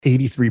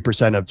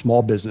83% of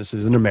small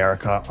businesses in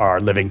America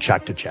are living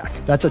check to check.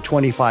 That's a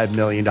 $25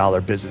 million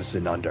business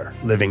and under,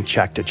 living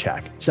check to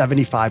check.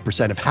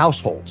 75% of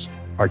households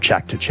are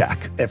check to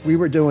check. If we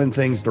were doing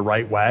things the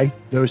right way,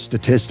 those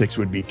statistics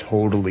would be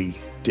totally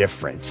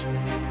different.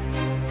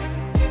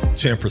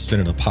 10%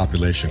 of the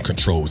population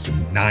controls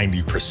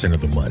 90% of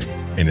the money,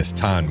 and it's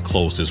time to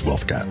close this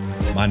wealth gap.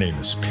 My name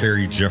is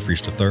Perry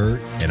Jeffries III,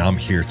 and I'm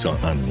here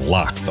to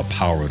unlock the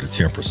power of the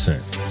 10%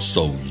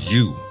 so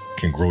you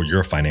can grow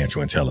your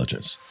financial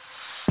intelligence.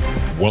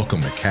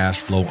 Welcome to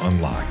Cash Flow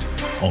Unlocked.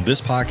 On this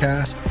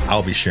podcast,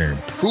 I'll be sharing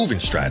proven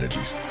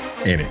strategies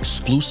and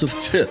exclusive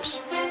tips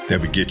that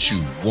will get you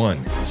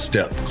one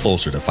step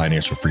closer to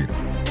financial freedom.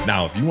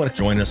 Now, if you want to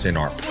join us in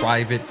our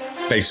private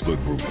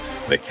Facebook group,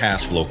 the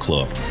Cash Flow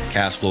Club,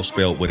 cash flow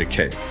spelled with a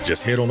K,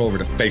 just head on over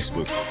to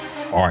Facebook.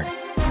 All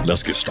right,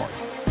 let's get started.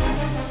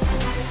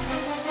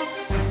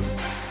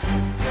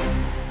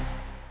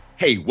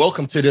 Hey,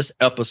 welcome to this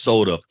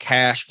episode of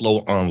Cash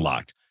Flow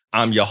Unlocked.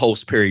 I'm your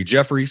host, Perry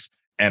Jeffries,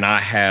 and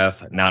I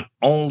have not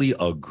only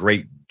a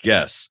great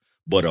guest,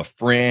 but a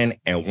friend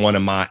and one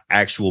of my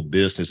actual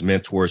business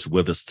mentors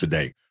with us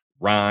today,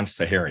 Ron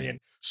Saharyan.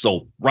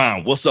 So,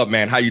 Ron, what's up,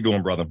 man? How you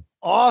doing, brother?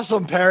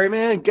 Awesome, Perry,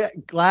 man.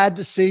 Glad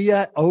to see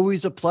you.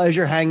 Always a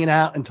pleasure hanging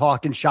out and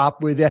talking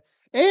shop with you.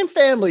 And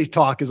family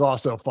talk is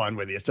also fun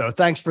with you. So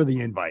thanks for the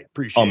invite.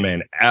 Appreciate it. Oh,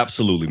 man.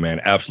 Absolutely,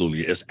 man.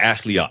 Absolutely. It's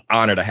actually an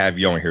honor to have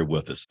you on here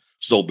with us.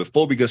 So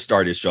before we get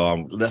started,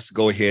 y'all, let's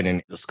go ahead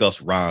and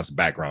discuss Ron's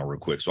background real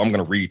quick. So I'm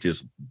going to read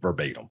this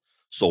verbatim.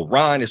 So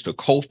Ron is the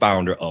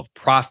co-founder of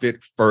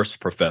Profit First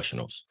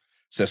Professionals.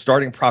 Since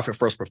starting Profit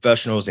First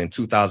Professionals in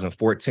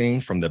 2014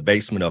 from the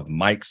basement of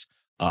Mike's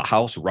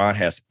house, Ron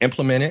has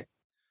implemented,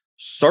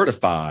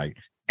 certified,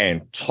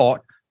 and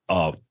taught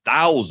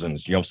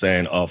thousands,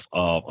 of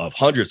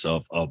hundreds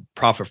of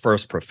Profit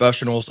First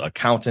professionals,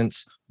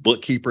 accountants,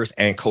 bookkeepers,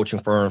 and coaching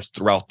firms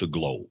throughout the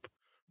globe.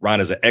 Ron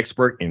is an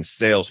expert in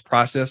sales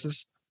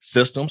processes,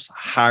 systems,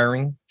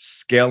 hiring,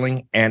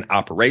 scaling, and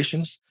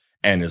operations,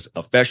 and is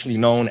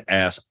affectionately known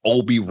as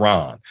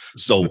Obi-Ron.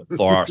 So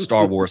for our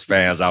Star Wars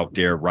fans out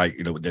there, right,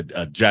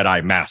 the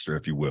Jedi Master,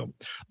 if you will,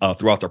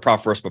 throughout the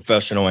Profit First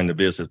Professional and the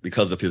business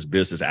because of his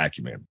business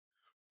acumen.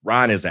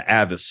 Ron is an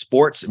avid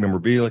sports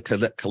memorabilia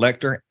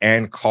collector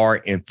and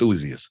car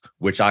enthusiast,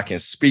 which I can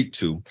speak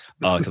to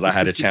because I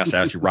had a chance to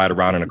actually ride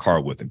around in a car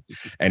with him.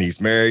 And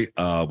he's married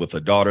with a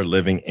daughter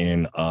living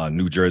in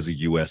New Jersey,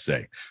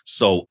 USA.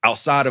 So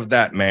outside of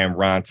that, man,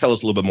 Ron, tell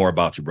us a little bit more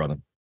about you, brother.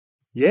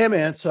 Yeah,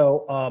 man.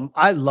 So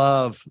I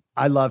love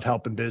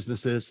helping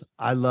businesses.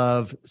 I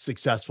love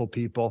successful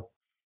people.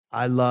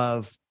 I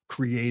love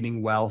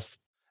creating wealth.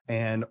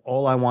 And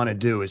all I want to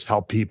do is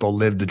help people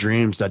live the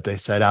dreams that they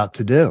set out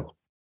to do.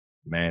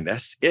 Man,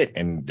 that's it.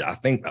 And I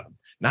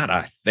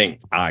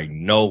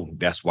know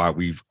that's why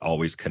we've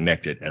always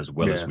connected as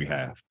well as we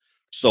have.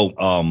 So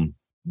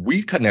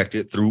we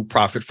connected through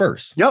Profit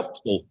First. Yep.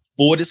 So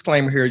full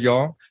disclaimer here,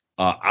 y'all.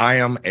 I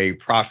am a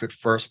Profit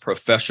First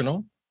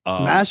professional.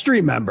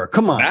 Mastery member.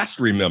 Come on.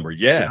 Mastery member.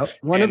 Yeah. Yep.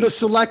 One of the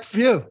select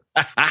few.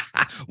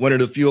 One of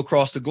the few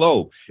across the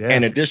globe. Yeah.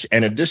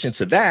 In addition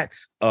to that,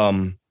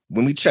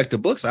 when we check the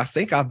books, I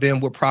think I've been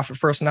with Profit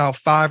First now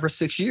 5 or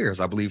 6 years,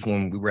 I believe,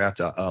 when we were at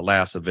the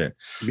last event.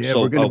 Yeah, so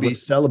we're going to be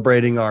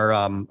celebrating our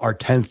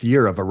 10th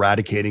year of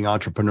eradicating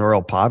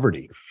entrepreneurial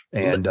poverty.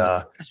 And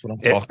that's what I'm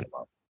talking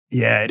about.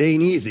 Yeah, it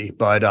ain't easy,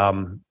 but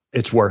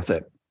it's worth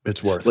it.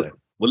 It's worth it.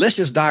 Well, let's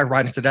just dive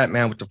right into that,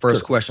 man, with the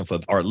first question for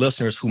our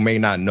listeners who may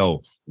not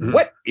know. Mm-hmm.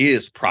 What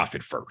is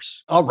Profit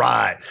First? All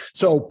right.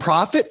 So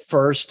Profit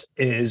First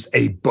is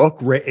a book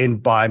written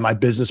by my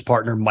business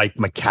partner, Mike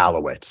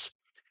McAllowitz.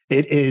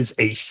 It is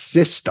a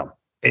system.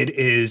 It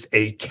is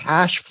a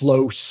cash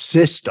flow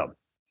system.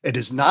 It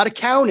is not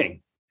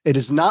accounting. It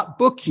is not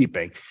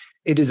bookkeeping.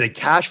 It is a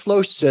cash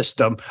flow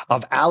system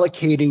of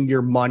allocating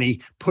your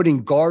money,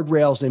 putting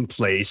guardrails in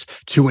place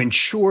to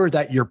ensure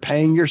that you're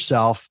paying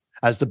yourself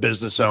as the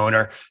business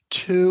owner.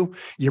 2,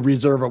 you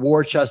reserve a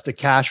war chest of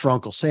cash for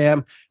Uncle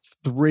Sam.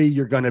 3,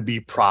 you're going to be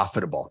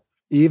profitable.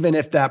 Even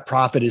if that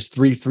profit is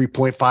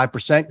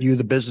 3.5%, you,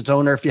 the business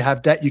owner, if you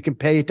have debt, you can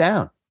pay it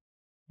down.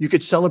 You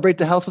could celebrate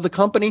the health of the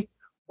company,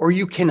 or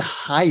you can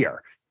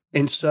hire.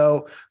 And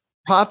so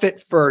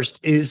Profit First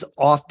is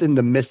often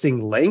the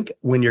missing link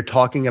when you're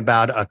talking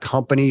about a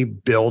company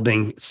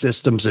building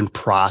systems and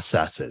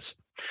processes.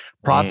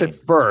 Profit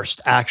First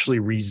actually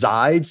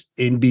resides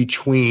in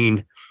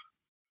between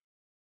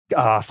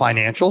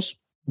financials,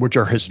 which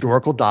are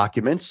historical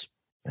documents,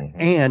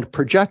 and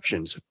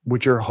projections,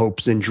 which are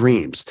hopes and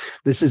dreams.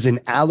 This is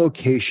an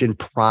allocation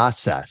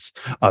process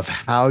of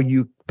how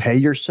you pay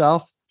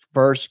yourself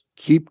first,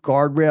 keep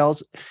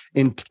guardrails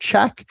in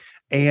check,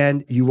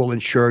 and you will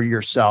ensure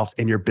yourself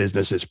and your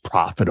business is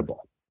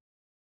profitable.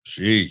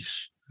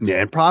 Jeez.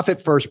 Yeah, and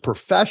Profit First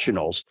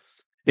Professionals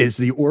is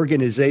the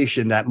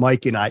organization that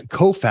Mike and I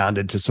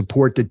co-founded to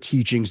support the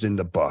teachings in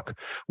the book.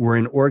 We're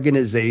an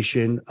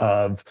organization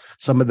of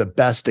some of the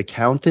best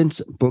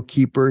accountants,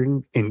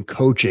 bookkeeping, and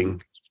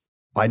coaching,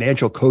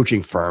 financial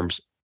coaching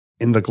firms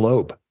in the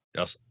globe.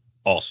 Yes.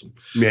 Awesome.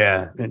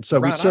 Yeah. And so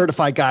we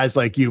certify guys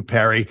like you,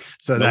 Perry,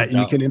 so that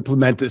you can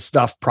implement this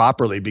stuff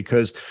properly,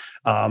 because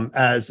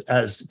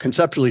as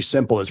conceptually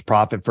simple as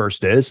profit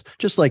first is,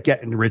 just like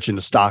getting rich in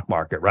the stock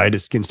market, right?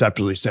 It's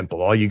conceptually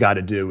simple. All you got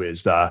to do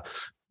is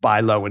buy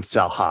low and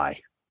sell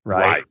high,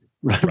 right?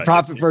 Right.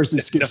 Profit first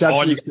is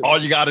conceptually all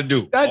you got to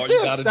do. That's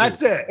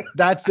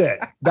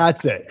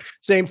it.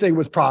 Same thing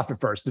with profit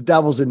first. The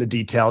devil's in the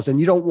details, and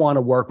you don't want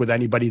to work with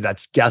anybody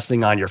that's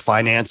guessing on your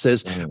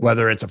finances,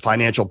 whether it's a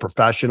financial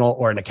professional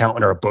or an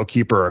accountant or a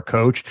bookkeeper or a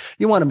coach.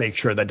 You want to make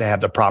sure that they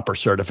have the proper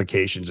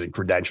certifications and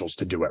credentials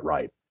to do it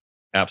right.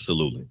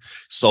 Absolutely.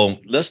 So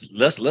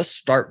let's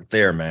start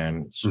there,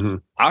 man.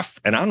 And I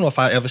don't know if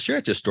I ever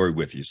shared this story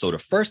with you. So the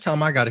first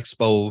time I got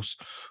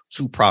exposed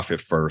to Profit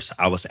First,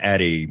 I was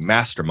at a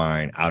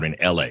mastermind out in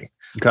LA.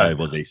 Okay. It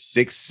was a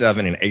 6,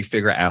 7, and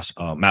 8-figure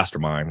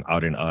mastermind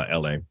out in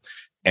LA.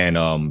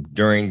 And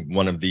during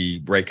one of the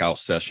breakout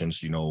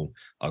sessions,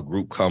 a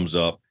group comes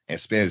up and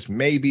spends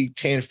maybe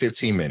 10,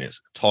 15 minutes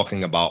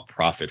talking about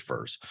Profit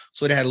First.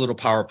 So they had a little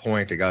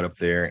PowerPoint. They got up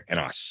there and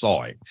I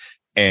saw it.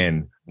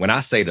 And when I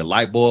say the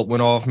light bulb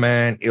went off,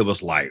 man, it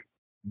was like,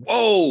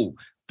 whoa,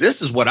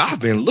 this is what I've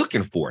been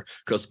looking for.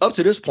 Because up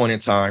to this point in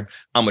time,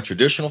 I'm a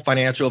traditional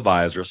financial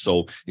advisor.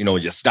 So,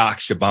 your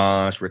stocks, your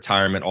bonds,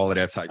 retirement, all of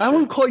that type. I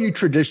wouldn't call you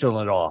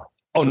traditional at all.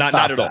 Oh, not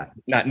at all.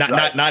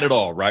 Not at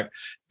all. Right.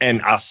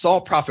 And I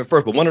saw Profit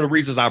First. But one of the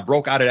reasons I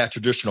broke out of that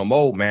traditional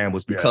mode, man,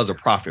 was because of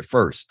Profit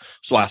First.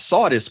 So I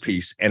saw this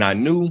piece and I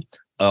knew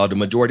the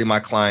majority of my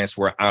clients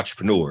were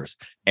entrepreneurs,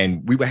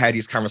 and we would have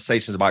these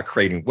conversations about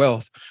creating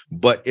wealth.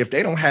 But if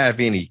they don't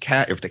have any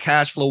if the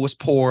cash flow is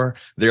poor,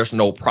 there's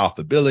no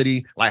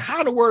profitability. Like,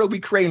 how in the world are we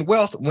creating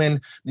wealth when,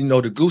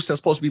 the goose that's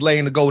supposed to be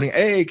laying the golden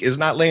egg is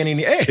not laying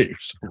any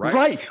eggs? Right.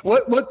 Right.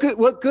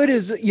 What good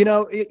is,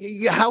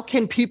 how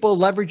can people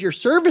leverage your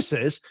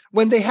services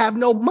when they have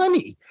no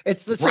money?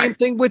 It's the same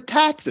thing with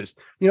taxes.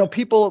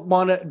 People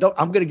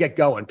I'm going to get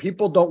going.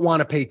 People don't want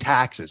to pay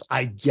taxes.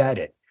 I get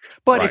it.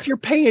 But if you're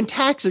paying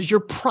taxes, you're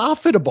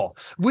profitable.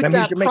 With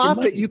that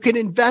profit, you can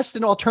invest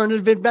in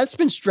alternative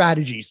investment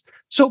strategies.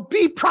 So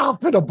be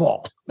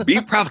profitable.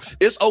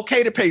 It's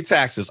okay to pay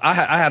taxes. I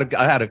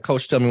had a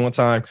coach tell me one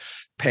time,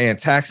 paying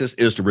taxes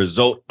is the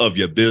result of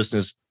your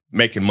business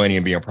making money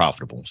and being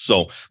profitable.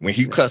 So when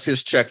he cuts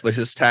his check for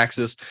his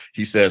taxes,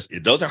 he says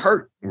it doesn't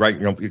hurt, right?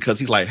 Because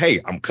he's like, hey,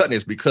 I'm cutting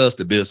this because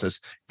the business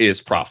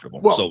is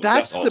profitable. Well, so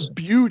that's awesome. The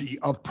beauty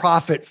of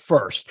Profit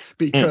First,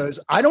 because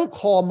I don't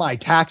call my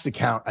tax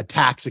account a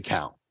tax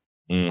account.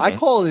 I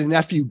call it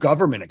an FU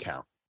government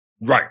account.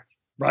 Right.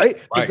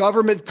 The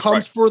government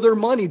comes for their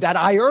money that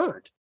I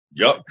earned.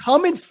 Yep.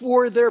 Coming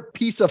for their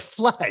piece of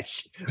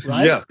flesh,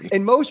 right? Yeah.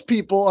 And most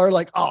people are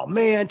like, oh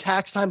man,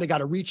 tax time. They got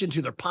to reach into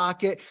their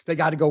pocket. They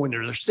got to go into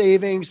their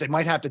savings. They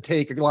might have to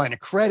take a line of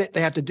credit.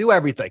 They have to do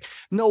everything.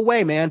 No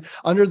way, man.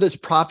 Under this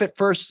Profit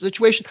First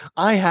situation,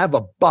 I have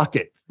a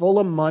bucket full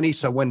of money.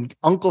 So when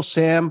Uncle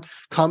Sam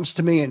comes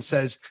to me and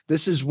says,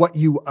 this is what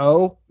you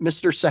owe,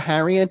 Mr.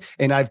 Saharyan,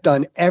 and I've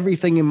done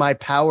everything in my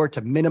power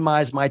to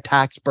minimize my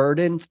tax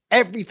burden,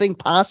 everything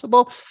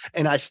possible,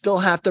 and I still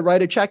have to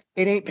write a check,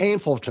 it ain't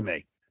painful to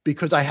me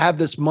because I have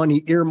this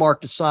money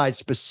earmarked aside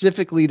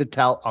specifically to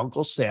tell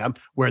Uncle Sam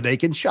where they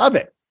can shove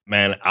it.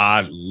 Man,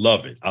 I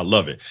love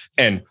it.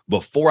 And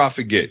before I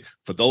forget,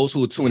 for those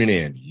who are tuning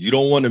in, you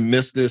don't want to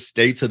miss this.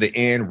 Stay to the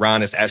end.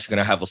 Ron is actually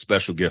going to have a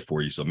special gift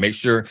for you. So make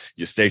sure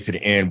you stay to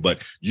the end,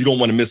 but you don't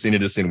want to miss any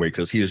of this anyway,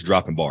 because he is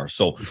dropping bars.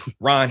 So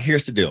Ron,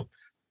 here's the deal.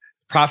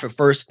 Profit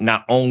First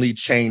not only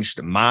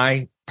changed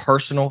my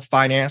personal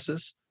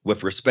finances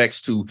with respects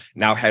to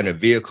now having a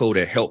vehicle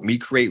to help me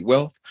create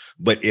wealth,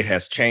 but it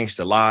has changed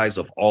the lives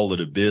of all of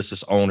the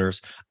business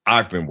owners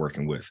I've been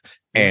working with.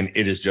 And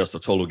it is just a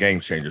total game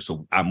changer.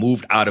 So I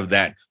broke out of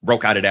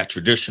that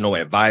traditional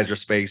advisor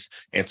space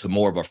into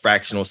more of a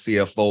fractional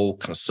CFO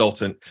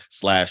consultant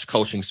 /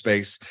 coaching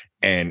space.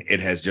 And it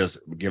has just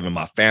given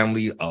my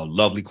family a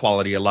lovely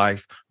quality of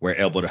life. We're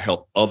able to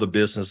help other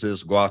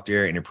businesses go out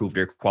there and improve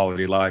their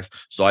quality of life.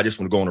 So I just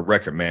want to go on the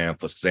record, man,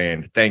 for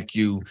saying thank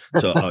you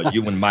to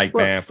you and Mike,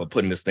 man, for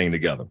putting this thing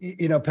together.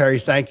 Perry,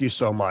 thank you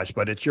so much.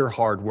 But it's your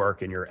hard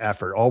work and your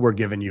effort. All we're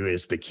giving you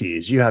is the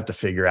keys. You have to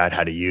figure out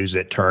how to use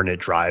it, turn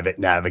it, drive it,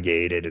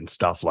 navigate it, and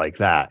stuff like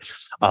that.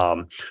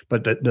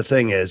 But the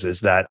thing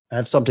is that I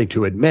have something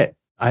to admit.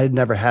 I had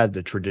never had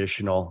the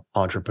traditional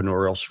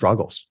entrepreneurial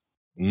struggles.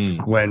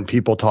 When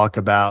people talk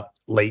about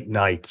late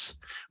nights,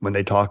 when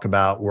they talk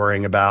about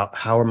worrying about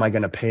how am I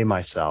going to pay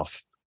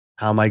myself?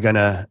 How am I going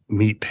to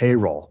meet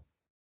payroll?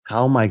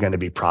 How am I going to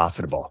be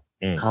profitable?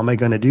 How am I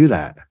going to do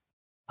that?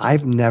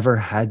 I've never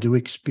had to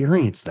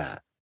experience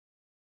that,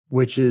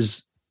 which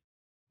is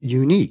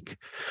unique.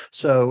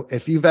 So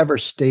if you've ever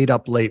stayed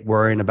up late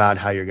worrying about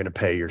how you're going to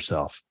pay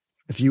yourself,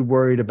 if you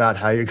worried about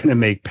how you're going to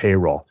make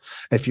payroll,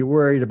 if you're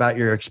worried about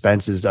your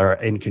expenses are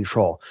in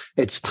control,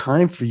 it's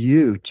time for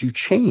you to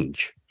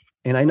change.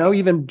 And I know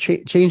even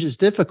change is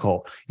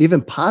difficult,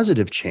 even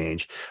positive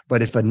change.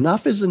 But if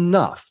enough is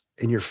enough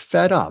and you're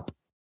fed up,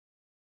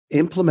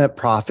 implement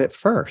profit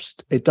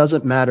first. It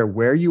doesn't matter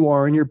where you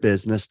are in your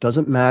business.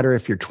 Doesn't matter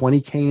if you're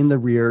 20K in the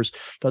rears.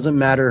 Doesn't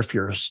matter if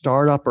you're a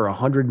startup or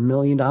 $100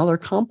 million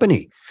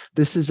company.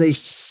 This is a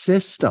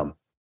system.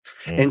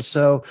 And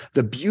so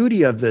the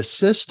beauty of this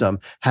system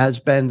has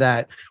been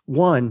that,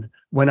 one,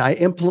 when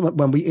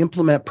we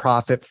implement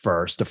profit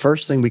first, the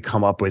first thing we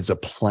come up with is a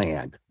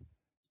plan.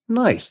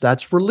 Nice.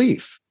 That's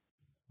relief.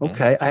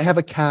 Okay. I have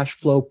a cash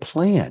flow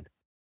plan.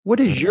 What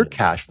is your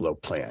cash flow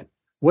plan?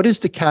 What is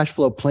the cash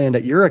flow plan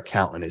that your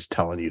accountant is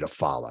telling you to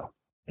follow?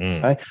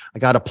 Okay. I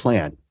got a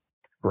plan.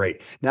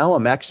 Great. Now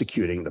I'm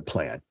executing the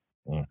plan.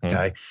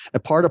 Okay.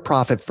 And part of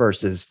profit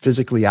first is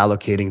physically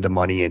allocating the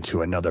money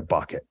into another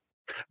bucket.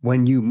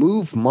 When you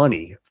move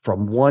money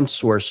from one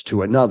source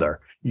to another,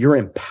 you're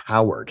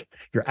empowered.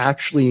 You're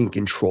actually in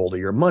control of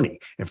your money.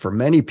 And for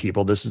many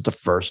people, this is the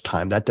first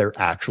time that they're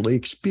actually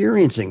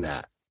experiencing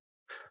that.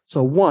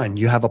 So one,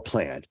 you have a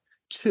plan.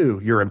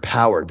 Two, you're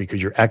empowered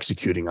because you're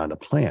executing on the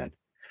plan.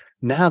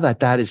 Now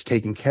that is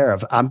taken care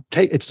of,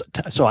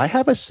 so I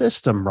have a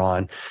system,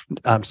 Ron.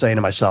 I'm saying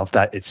to myself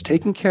that it's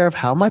taking care of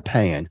how am I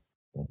paying,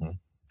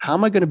 how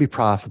am I going to be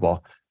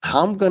profitable,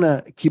 how I'm going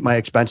to keep my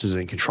expenses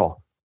in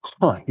control.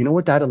 You know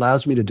what that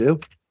allows me to do?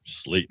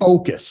 Sleep.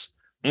 Focus.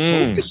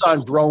 Focus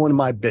on growing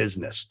my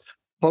business.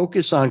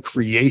 Focus on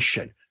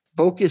creation.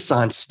 Focus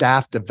on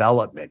staff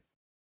development.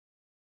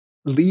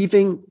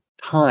 Leaving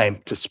time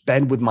to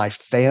spend with my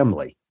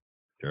family.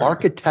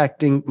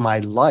 Architecting my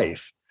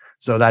life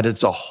so that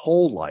it's a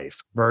whole life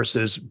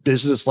versus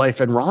business life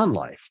and Ron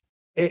life.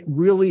 It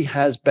really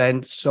has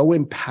been so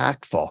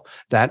impactful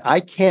that I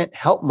can't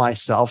help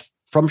myself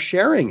from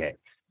sharing it.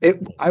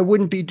 I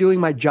wouldn't be doing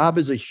my job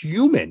as a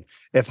human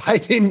if I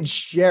didn't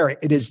share it.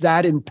 It is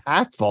that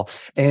impactful.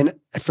 And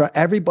for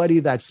everybody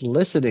that's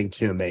listening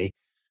to me,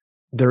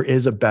 there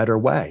is a better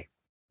way.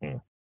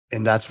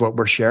 And that's what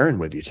we're sharing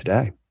with you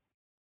today.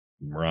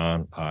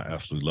 Ron, I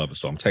absolutely love it.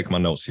 So I'm taking my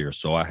notes here.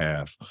 So I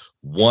have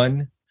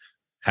one,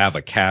 have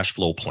a cash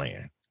flow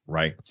plan,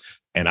 right?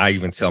 And I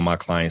even tell my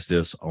clients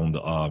this on the,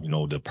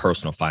 the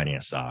personal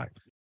finance side.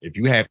 If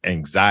you have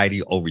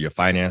anxiety over your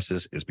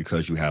finances, it's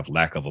because you have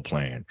lack of a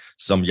plan.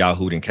 Some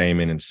Yahoo then came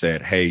in and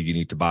said, hey, you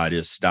need to buy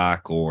this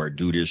stock or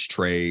do this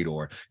trade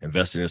or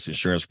invest in this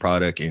insurance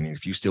product. And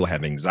if you still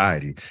have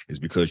anxiety, it's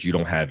because you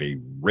don't have a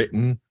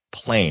written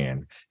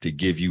plan to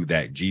give you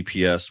that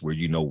GPS where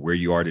you know where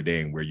you are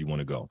today and where you want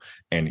to go.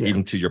 And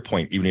even to your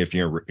point, even if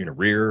you're in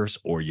arrears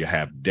or you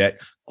have debt,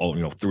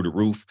 through the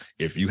roof,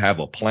 if you have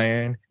a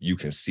plan, you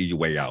can see your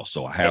way out.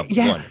 So I have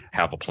one,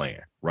 have a plan,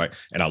 right?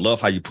 And I love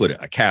how you put it,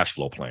 a cash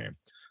flow plan.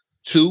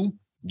 Two,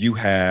 you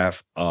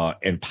have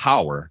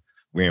empower.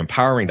 We're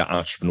empowering the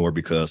entrepreneur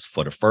because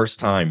for the first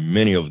time,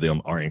 many of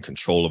them are in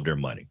control of their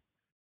money,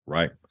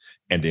 right?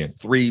 And then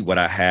three, what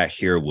I had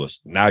here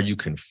was now you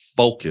can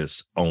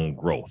focus on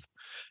growth.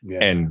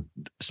 And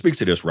speak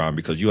to this, Ron,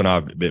 because you and I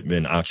have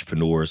been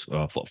entrepreneurs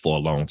for a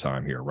long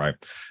time here, right?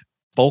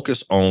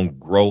 Focus on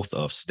growth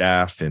of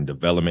staff and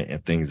development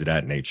and things of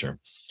that nature.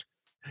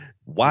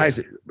 Why is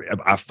it?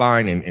 I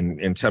find,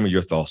 and tell me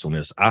your thoughts on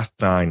this, I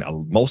find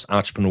most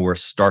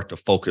entrepreneurs start to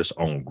focus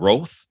on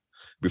growth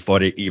before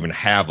they even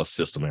have a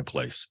system in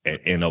place and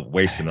end up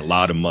wasting a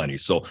lot of money.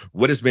 So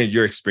what has been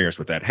your experience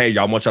with that? Hey,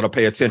 y'all, I want y'all to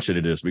pay attention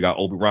to this. We got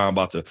Obi Ron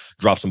about to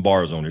drop some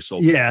bars on this. So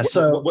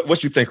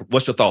what you think?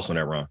 What's your thoughts on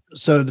that, Ron?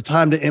 So the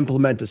time to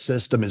implement the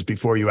system is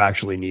before you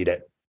actually need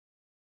it.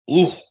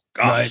 Ooh,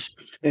 gosh. Right?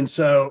 And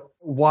so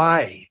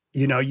why?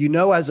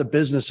 As a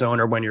business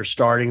owner, when you're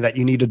starting, that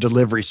you need a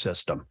delivery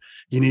system,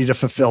 you need a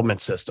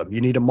fulfillment system,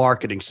 you need a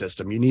marketing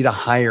system, you need a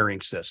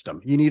hiring system,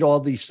 you need all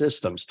these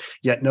systems.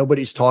 Yet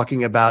nobody's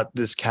talking about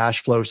this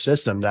cash flow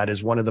system that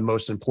is one of the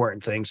most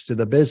important things to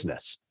the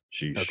business.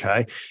 Sheesh.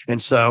 Okay.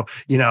 And so,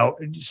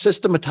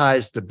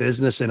 systematize the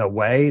business in a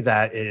way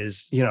that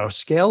is,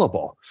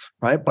 scalable,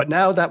 right? But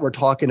now that we're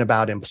talking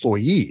about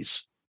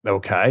employees,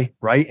 okay,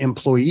 right?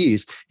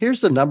 Employees,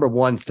 here's the number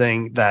one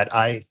thing that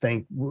I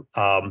think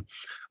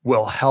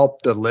will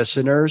help the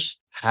listeners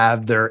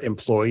have their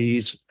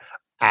employees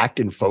act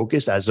and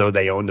focus as though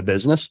they own the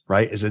business,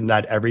 right? Isn't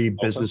that every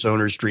business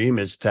owner's dream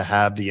is to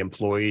have the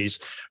employees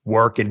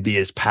work and be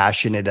as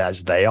passionate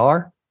as they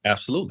are?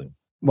 Absolutely.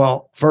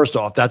 Well, first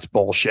off, that's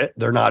bullshit.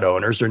 They're not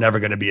owners. They're never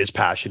going to be as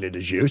passionate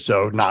as you.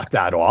 So knock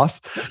that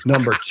off.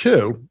 Number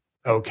two,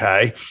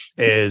 okay,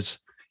 is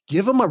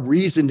give them a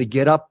reason to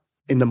get up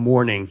in the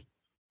morning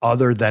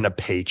other than a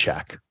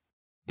paycheck.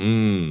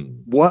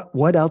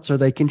 What else are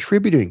they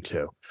contributing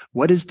to?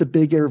 What is the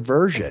bigger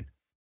version,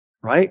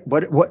 right?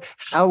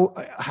 How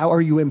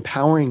are you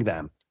empowering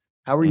them?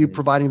 How are you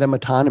providing them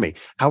autonomy?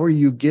 How are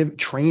you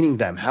training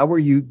them? How are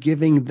you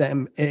giving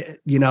them,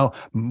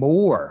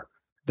 more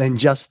than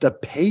just a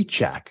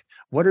paycheck?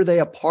 What are they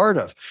a part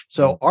of?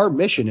 So our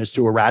mission is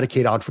to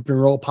eradicate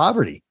entrepreneurial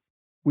poverty.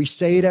 We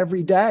say it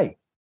every day.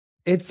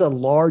 It's a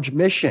large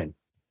mission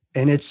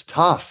and it's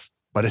tough,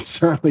 but it's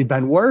certainly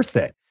been worth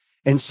it.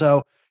 And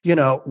so,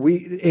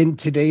 we in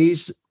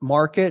today's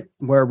market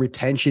where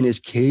retention is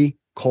key,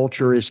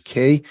 culture is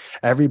key.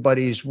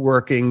 Everybody's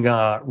working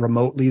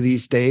remotely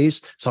these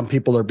days. Some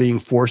people are being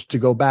forced to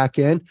go back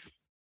in.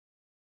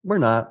 We're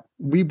not.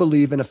 We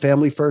believe in a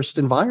family first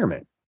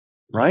environment,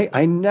 right?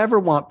 I never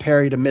want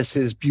Perry to miss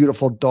his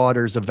beautiful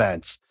daughter's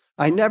events.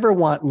 I never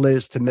want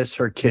Liz to miss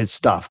her kids'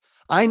 stuff.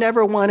 I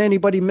never want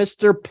anybody miss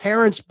their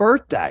parents'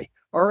 birthday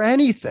or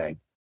anything,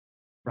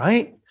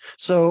 right?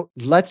 So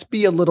let's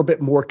be a little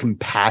bit more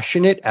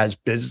compassionate as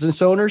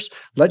business owners.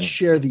 Let's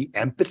share the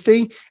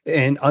empathy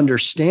and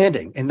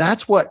understanding. And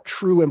that's what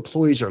true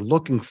employees are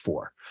looking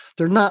for.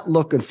 They're not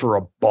looking for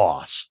a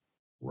boss.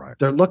 Right.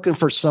 They're looking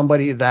for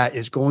somebody that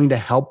is going to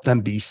help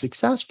them be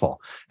successful.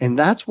 And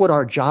that's what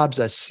our jobs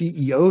as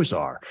CEOs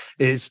are,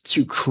 is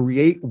to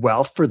create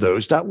wealth for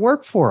those that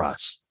work for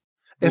us.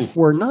 If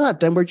we're not,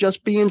 then we're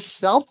just being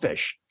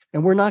selfish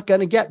and we're not going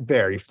to get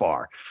very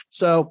far.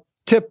 So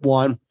tip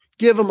one,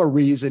 give them a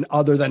reason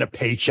other than a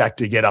paycheck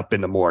to get up in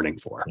the morning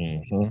for.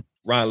 Mm-hmm.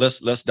 Ryan,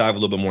 let's dive a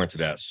little bit more into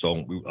that.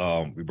 So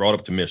we brought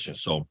up the mission.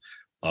 So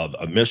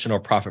a mission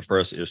of Profit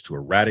First is to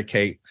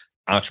eradicate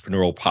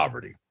entrepreneurial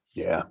poverty.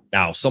 Yeah.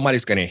 Now,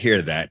 somebody's going to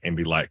hear that and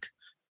be like,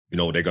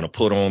 they're going to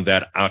put on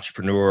that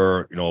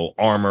entrepreneur,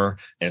 armor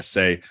and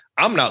say,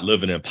 I'm not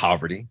living in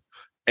poverty.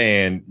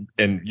 And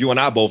you and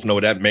I both know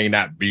that may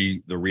not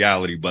be the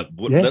reality, but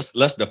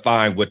let's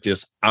define what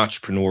this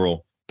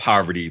entrepreneurial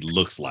poverty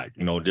looks like,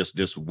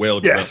 this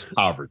well-dressed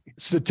poverty.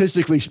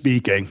 Statistically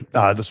speaking,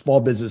 the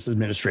Small Business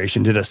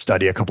Administration did a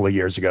study a couple of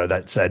years ago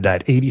that said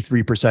that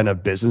 83%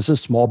 of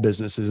small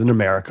businesses in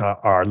America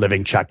are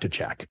living check to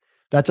check.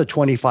 That's a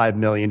 $25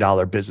 million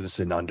business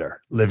and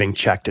under, living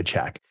check to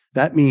check.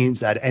 That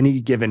means at any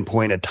given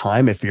point in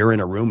time, if you're in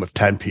a room of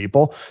 10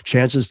 people,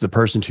 chances the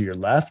person to your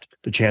left,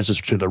 the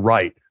chances to the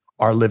right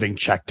are living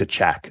check to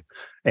check.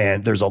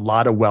 And there's a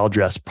lot of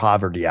well-dressed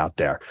poverty out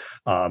there.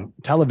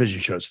 Television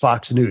shows,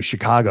 Fox News,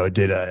 Chicago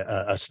did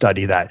a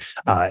study that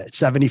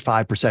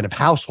 75% of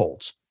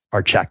households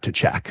are check to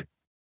check,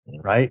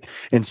 right?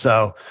 And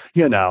so,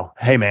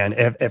 hey man,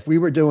 if we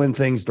were doing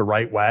things the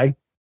right way,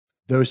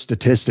 those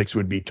statistics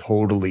would be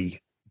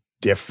totally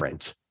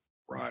different.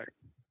 Right.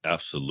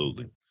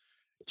 Absolutely.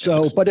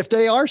 So, but if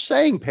they are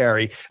saying,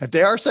 Perry,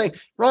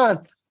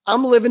 Ron,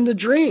 I'm living the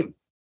dream,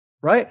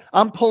 right?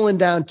 I'm pulling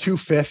down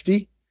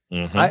 250.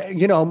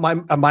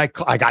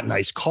 Mm-hmm. I got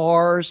nice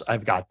cars.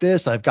 I've got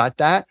this, I've got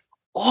that.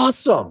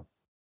 Awesome.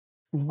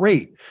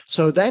 Great.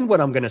 So then what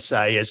I'm going to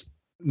say is,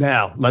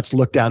 now let's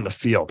look down the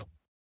field.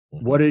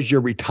 Mm-hmm. What does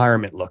your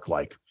retirement look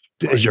like?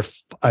 Right. Is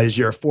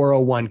your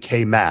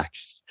 401k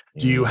max?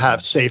 Do you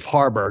have safe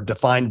harbor,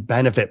 defined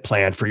benefit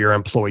plan for your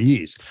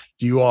employees?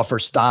 Do you offer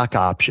stock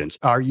options?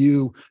 Are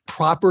you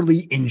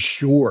properly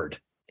insured?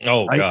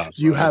 Oh, right? Gosh.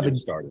 Do you have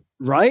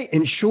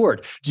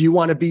insured? Do you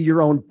want to be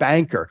your own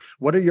banker?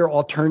 What are your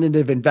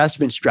alternative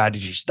investment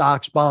strategies?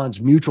 Stocks, bonds,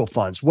 mutual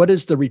funds? What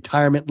does the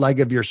retirement leg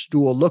of your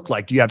stool look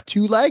like? Do you have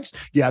 2 legs? Do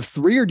you have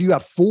 3 or do you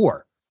have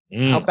 4?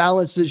 How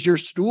balanced is your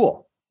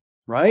stool?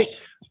 Right?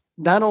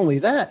 Not only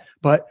that,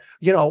 but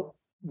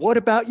what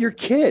about your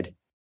kid?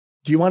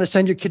 Do you want to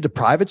send your kid to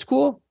private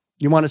school?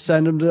 You want to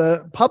send them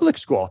to public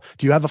school?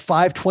 Do you have a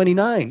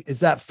 529?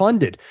 Is that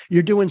funded?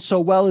 You're doing so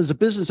well as a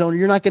business owner,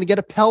 you're not going to get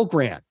a Pell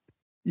Grant.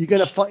 You're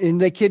going to and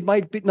the kid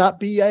might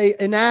not be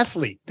an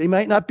athlete. They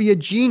might not be a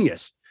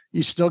genius.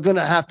 You're still going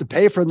to have to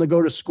pay for them to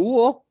go to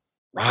school.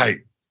 Right.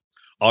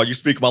 Oh, you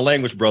speak my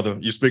language, brother.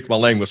 You speak my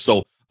language.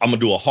 So I'm going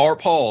to do a hard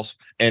pause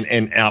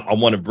and I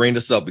want to bring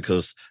this up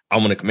because I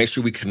want to make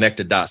sure we connect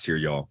the dots here,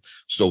 y'all.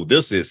 So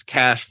this is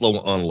Cash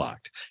Flow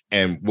Unlocked.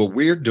 And what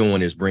we're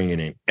doing is bringing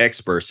in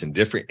experts in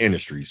different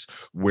industries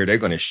where they're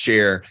going to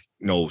share,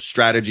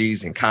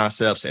 strategies and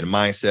concepts and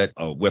mindset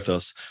with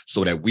us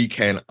so that we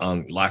can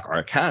unlock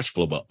our cash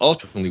flow. But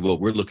ultimately, what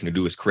we're looking to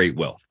do is create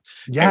wealth.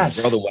 Yes.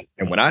 And brother,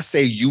 and when I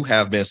say you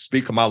have been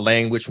speaking my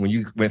language, when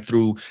you went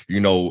through,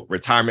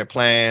 retirement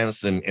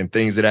plans and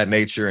things of that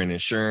nature and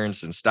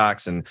insurance and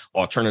stocks and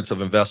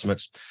alternative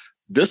investments,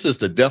 this is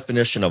the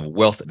definition of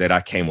wealth that I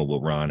came up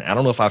with, Ron. I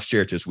don't know if I've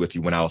shared this with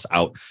you when I was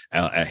out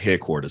at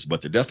headquarters,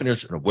 but the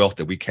definition of wealth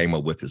that we came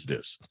up with is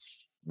this.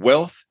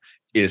 Wealth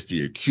is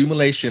the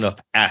accumulation of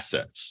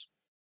assets,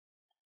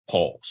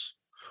 pause,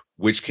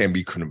 which can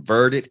be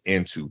converted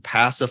into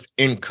passive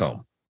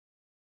income,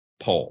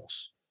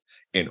 pause,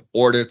 in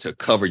order to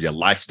cover your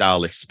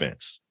lifestyle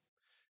expense.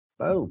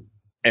 Oh.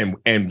 And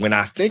when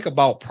I think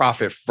about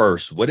Profit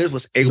First, what it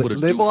was able to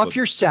live off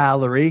your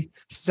salary,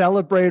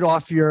 celebrate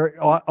off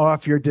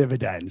your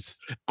dividends.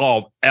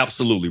 Oh,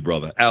 absolutely,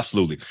 brother.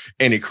 Absolutely.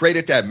 And it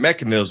created that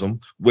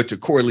mechanism with the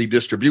quarterly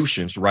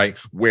distributions, right?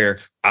 Where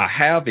I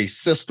have a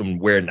system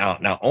where now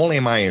not only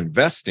am I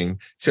investing,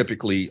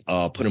 typically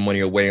putting money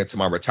away into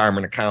my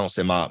retirement accounts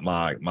and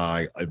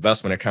my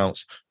investment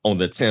accounts on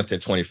the 10th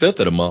and 25th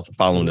of the month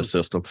following the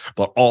system,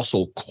 but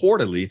also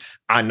quarterly,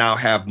 I now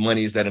have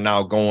monies that are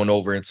now going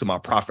over into my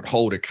profit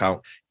hold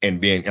account and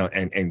being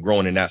and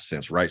growing in that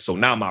sense, right? So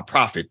now my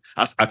profit,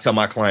 I tell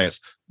my clients,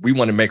 we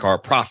want to make our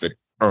profit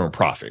earn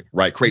profit,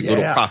 right? Create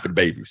little profit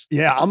babies.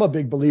 Yeah, I'm a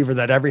big believer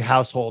that every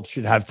household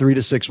should have 3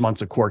 to 6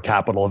 months of core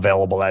capital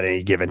available at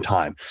any given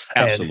time.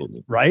 Absolutely.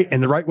 And, right.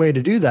 And the right way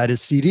to do that is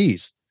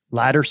CDs.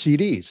 Ladder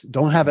CDs.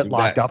 Don't have it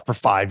locked up for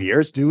 5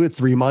 years. Do a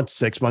 3 months,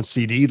 6 month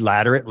CD,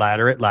 ladder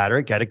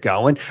it, get it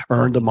going,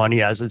 earn the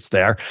money as it's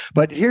there.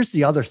 But here's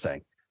the other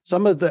thing.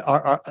 Some of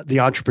the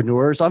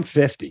entrepreneurs, I'm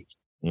 50,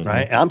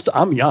 right? And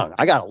I'm young.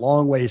 I got a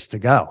long ways to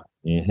go.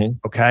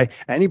 Okay.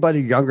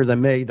 Anybody younger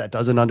than me that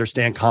doesn't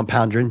understand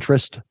compound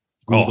interest,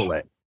 Google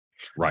it.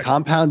 Right.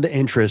 Compound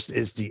interest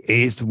is the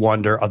 8th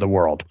wonder of the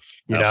world.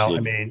 You know, I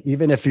mean,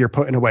 even if you're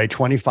putting away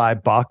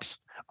 $25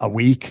 a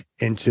week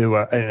into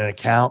an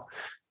account,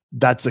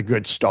 that's a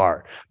good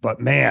start. But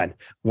man,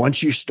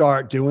 once you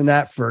start doing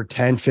that for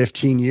 10,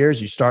 15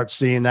 years, you start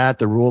seeing that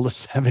the rule of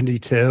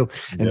 72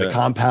 and the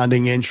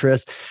compounding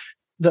interest.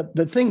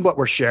 The thing what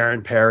we're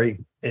sharing, Perry,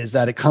 is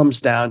that it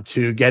comes down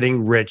to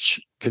getting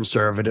rich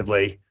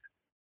conservatively,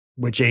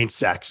 which ain't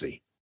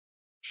sexy.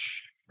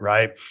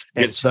 Right.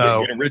 And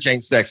so getting rich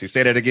ain't sexy.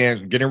 Say that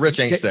again. Getting rich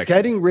ain't sexy.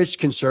 Getting rich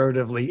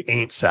conservatively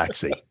ain't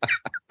sexy.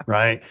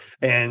 Right.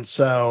 And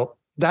so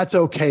that's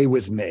okay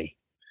with me.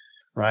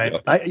 Right.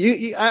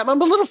 Yep.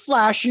 I'm a little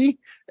flashy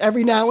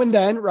every now and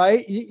then.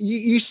 Right.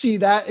 You see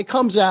that it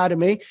comes out of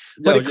me,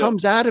 but it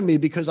comes out of me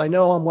because I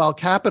know I'm well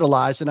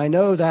capitalized. And I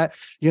know that,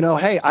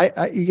 hey,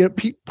 I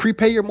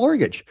prepay your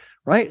mortgage.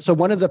 Right. So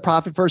one of the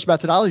profit first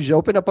methodologies,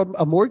 open up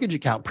a mortgage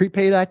account,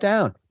 prepay that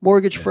down,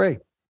 mortgage free.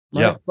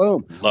 Right? Yeah.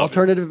 Boom.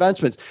 Alternative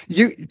investments.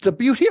 The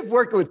beauty of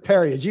working with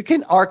Perry is you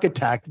can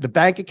architect the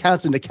bank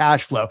accounts and the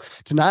cash flow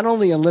to not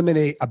only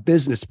eliminate a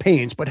business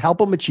pains, but help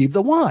them achieve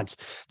the wants.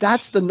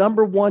 That's the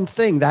number one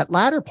thing, that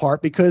latter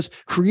part, because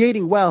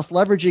creating wealth,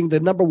 leveraging the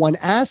number one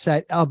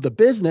asset of the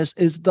business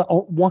is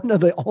one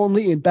of the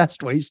only and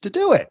best ways to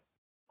do it.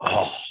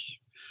 Oh,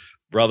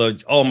 brother.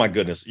 Oh my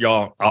goodness.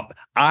 Y'all,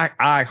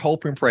 I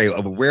hope and pray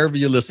wherever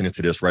you're listening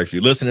to this, right? If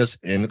you're listening to this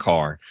in the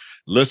car,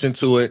 listen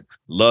to it,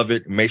 love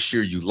it, make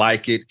sure you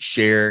like it,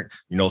 share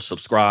it,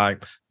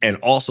 subscribe, and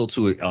also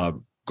to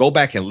go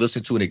back and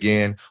listen to it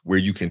again where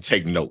you can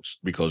take notes,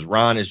 because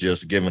Ron is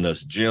just giving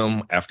us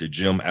gem after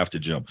gem after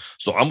gem.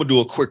 So I'm gonna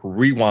do a quick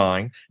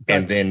rewind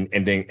and then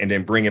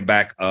bring it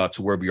back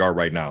to where we are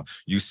right now.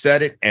 You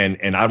said it,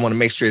 and I want to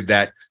make sure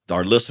that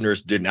our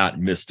listeners did not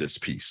miss this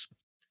piece.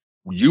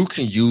 You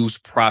can use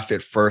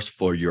Profit First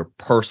for your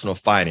personal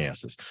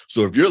finances.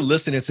 So if you're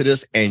listening to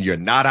this and you're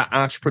not an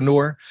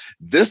entrepreneur,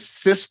 this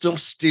system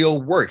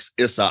still works.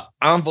 It's an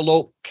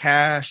envelope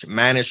cash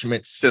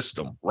management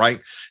system, right?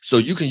 So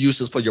you can use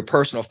this for your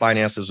personal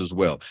finances as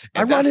well.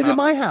 And I run it in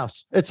my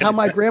house. It's how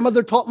my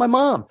grandmother taught my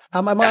mom,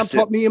 how my mom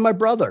taught me and my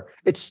brother.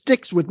 It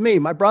sticks with me.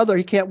 My brother,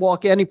 he can't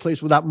walk any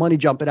place without money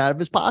jumping out of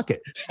his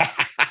pocket.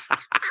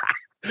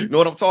 You know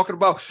what I'm talking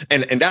about?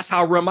 And that's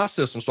how I run my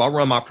system. So I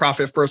run my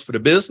Profit First for the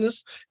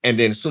business. And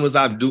then as soon as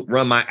I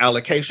run my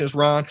allocations,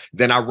 Ron,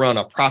 then I run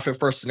a Profit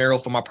First scenario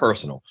for my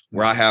personal,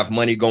 where I have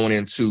money going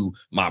into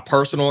my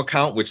personal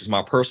account, which is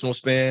my personal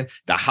spend,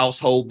 the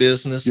household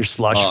business. Your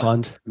slush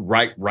fund.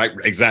 Right.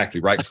 Exactly.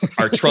 Right.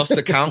 Our trust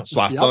account. So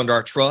I fund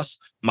our trust,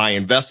 my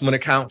investment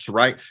accounts,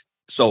 right?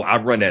 So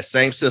I run that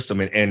same system.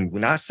 And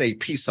when I say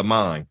peace of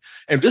mind,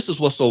 and this is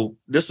what's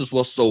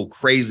so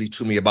crazy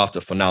to me about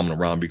the phenomenon,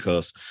 Ron,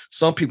 because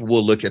some people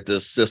will look at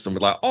this system and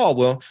be like, oh,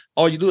 well,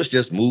 all you do is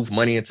just move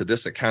money into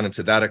this account,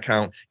 into that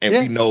account.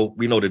 And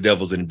we know the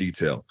devil's in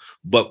detail.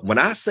 But when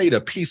I say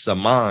the peace of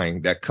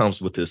mind that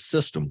comes with this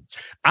system,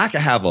 I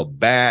can have a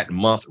bad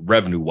month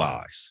revenue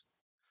wise,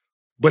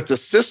 but the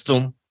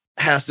system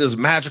has this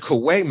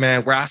magical way,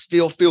 man, where I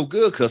still feel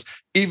good, because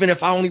even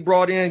if I only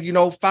brought in,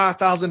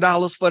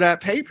 $5,000 for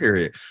that pay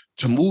period,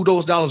 to move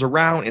those dollars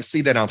around and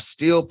see that I'm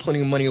still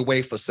putting money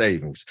away for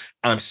savings,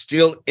 I'm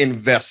still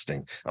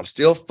investing, I'm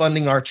still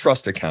funding our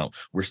trust account,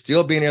 we're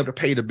still being able to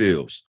pay the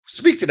bills.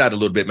 Speak to that a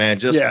little bit, man,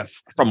 just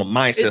from a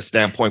mindset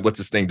standpoint, what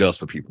this thing does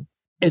for people.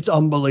 It's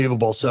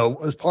unbelievable. So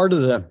as part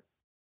of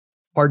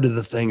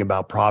the thing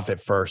about Profit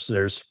First,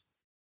 there's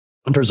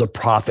a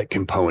profit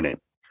component,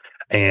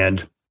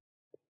 and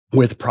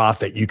with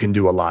profit, you can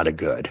do a lot of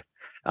good.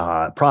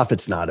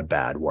 Profit's not a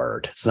bad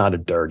word. It's not a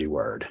dirty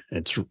word.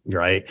 It's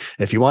right.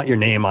 If you want your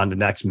name on the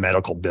next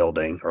medical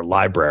building or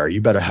library,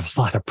 you better have a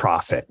lot of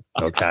profit.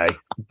 Okay.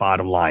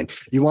 Bottom line,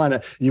 you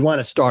want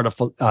to start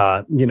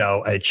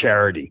a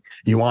charity.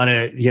 You want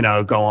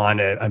to, go on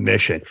a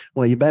mission.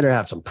 Well, you better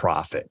have some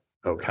profit.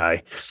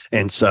 Okay.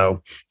 And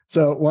so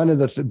one of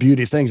the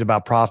beauty things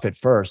about Profit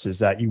First is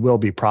that you will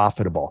be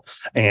profitable.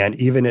 And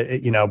even,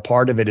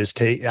 part of it is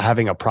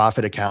having a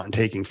profit account and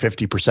taking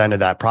 50% of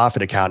that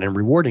profit account and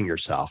rewarding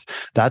yourself.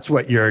 That's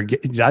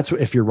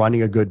if you're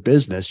running a good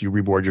business, you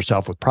reward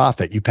yourself with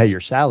profit. You pay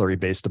your salary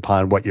based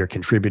upon what you're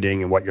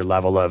contributing and what your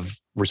level of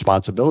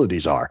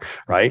responsibilities are,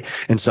 right?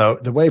 And so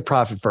the way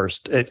profit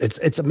first,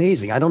 it's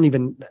amazing. I don't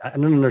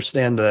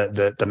understand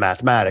the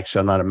mathematics. So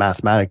I'm not a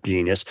mathematic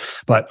genius,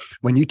 but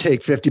when you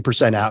take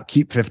 50% out,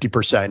 keep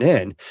 50%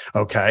 in,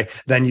 okay,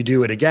 then you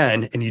do it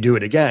again and you do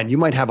it again, you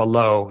might have a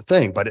low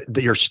thing, but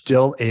you're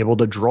still able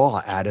to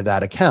draw out of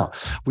that account.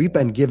 We've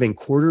been giving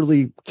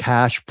quarterly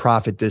cash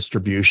profit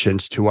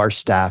distributions to our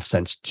staff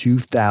since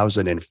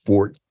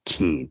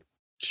 2014.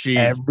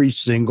 Every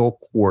single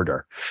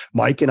quarter.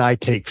 Mike and I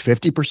take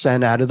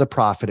 50% out of the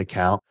profit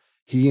account.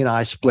 He and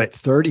I split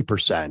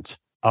 30%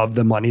 of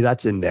the money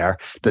that's in there.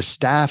 The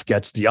staff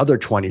gets the other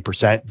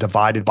 20%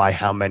 divided by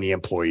how many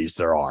employees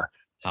there are.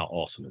 How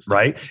awesome is that?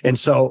 Right. And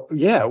so,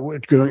 yeah,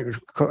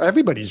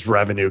 everybody's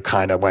revenue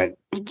kind of went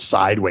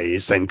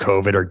sideways and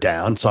COVID or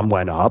down. Some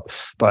went up.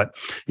 But,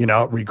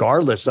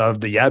 regardless of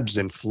the ebbs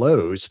and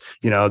flows,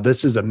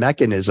 this is a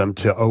mechanism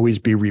to always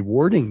be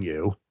rewarding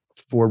you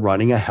for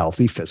running a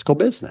healthy fiscal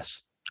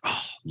business.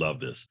 Oh, love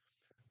this.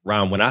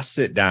 Ron, when I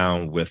sit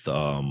down with,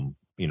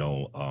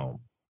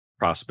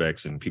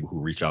 prospects and people who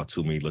reach out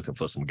to me looking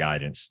for some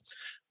guidance,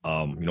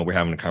 we're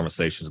having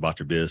conversations about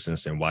your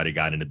business and why they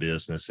got into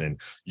business.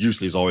 And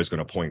usually it's always going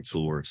to point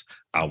towards,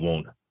 I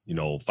want,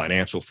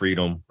 financial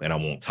freedom and I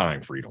want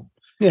time freedom.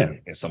 Yeah.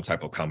 And some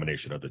type of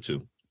combination of the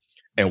two.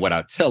 And what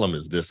I tell them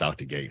is this out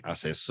the gate. I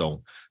said,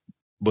 so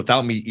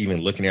without me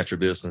even looking at your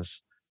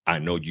business, I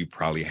know you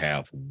probably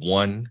have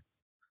one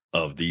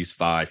of these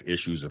 5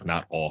 issues, if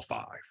not all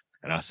 5.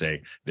 And I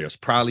say, there's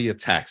probably a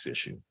tax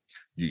issue.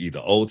 You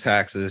either owe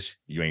taxes,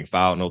 you ain't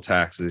filed no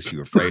taxes,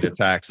 you're afraid of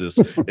taxes.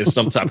 It's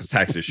some type of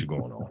tax issue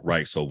going on,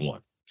 right? So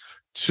 1.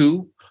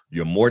 2,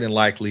 you're more than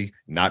likely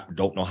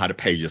don't know how to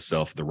pay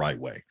yourself the right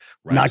way.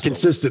 Right? Not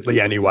consistently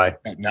anyway.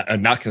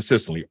 Not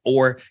consistently.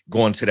 Or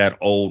going to that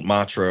old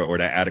mantra or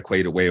that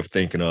adequate way of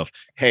thinking of,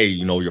 hey,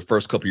 your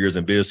first couple of years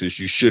in business,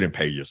 you shouldn't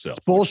pay yourself.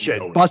 It's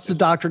bullshit. Bust the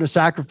doctrine of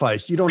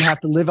sacrifice. You don't have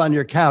to live on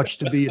your couch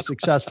to be a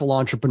successful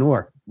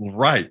entrepreneur.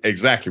 Right.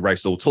 Exactly. Right.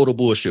 So total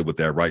bullshit with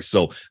that. Right.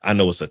 So I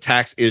know it's a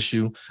tax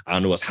issue.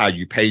 I know it's how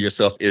you pay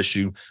yourself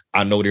issue.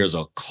 I know there's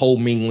a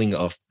commingling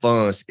of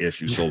funds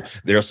issue. So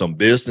there are some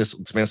business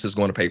expenses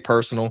going to pay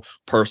personal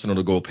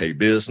to go pay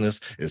business.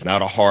 It's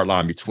not a hard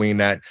line between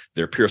that.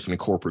 They're piercing the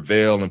corporate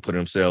veil and putting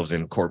themselves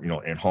in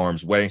in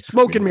harm's way.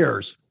 Smoke and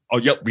mirrors. Oh,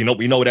 yep. We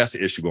know that's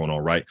the issue going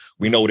on. Right.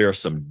 We know there's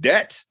some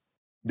debt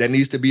that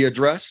needs to be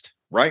addressed.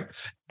 Right.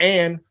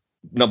 And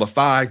number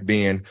 5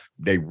 being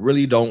they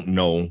really don't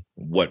know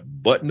what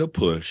button to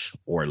push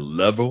or a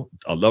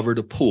lever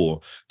to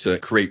pull to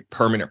create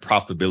permanent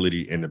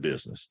profitability in the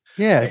business.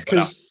 Yeah, it's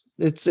because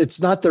it's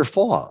not their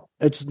fault.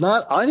 It's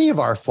not any of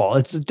our fault.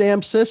 It's the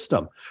damn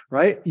system,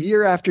 right?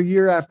 Year after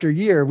year after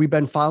year, we've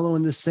been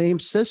following the same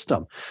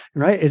system,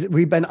 right?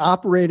 We've been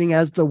operating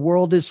as the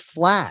world is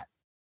flat.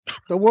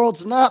 The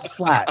world's not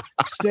flat.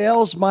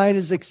 Sales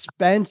minus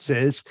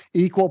expenses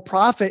equal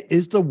profit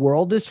is the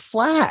world is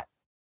flat.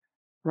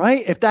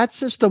 Right? If that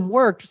system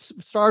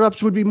worked,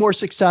 startups would be more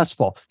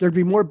successful. There'd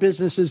be more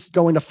businesses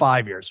going to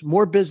 5 years,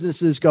 more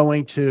businesses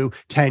going to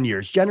 10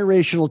 years,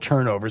 generational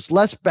turnovers,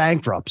 less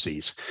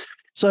bankruptcies.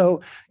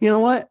 So, you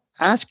know what?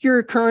 Ask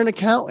your current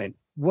accountant,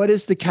 what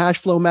is the cash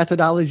flow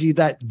methodology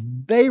that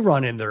they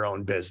run in their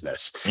own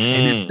business?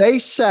 And if they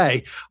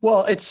say,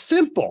 well, it's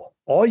simple.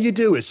 All you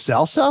do is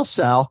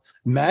sell,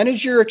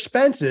 manage your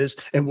expenses,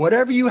 and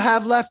whatever you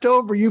have left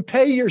over, you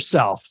pay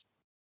yourself.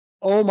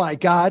 Oh my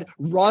God,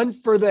 run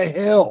for the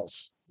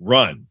hills.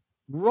 Run,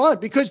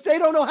 because they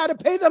don't know how to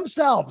pay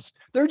themselves.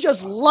 They're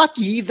just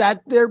lucky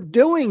that they're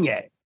doing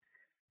it.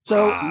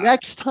 So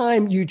next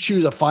time you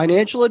choose a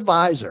financial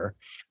advisor,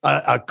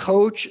 a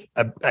coach,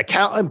 an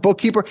accountant,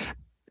 bookkeeper,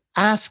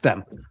 ask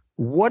them,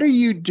 what are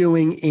you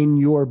doing in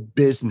your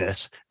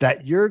business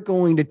that you're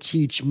going to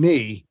teach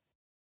me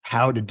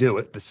how to do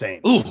it the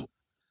same? Ooh.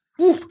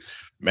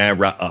 Man,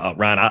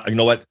 Ron, you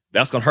know what?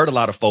 That's going to hurt a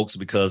lot of folks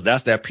because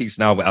that's that piece.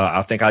 Now,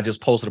 I think I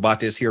just posted about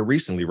this here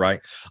recently, right?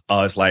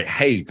 It's like,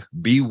 hey,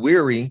 be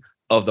wary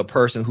of the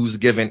person who's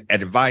giving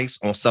advice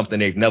on something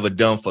they've never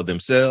done for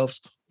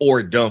themselves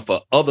or done for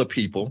other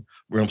people, you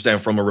know what I'm saying,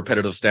 from a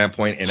repetitive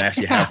standpoint and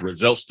actually have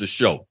results to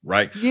show,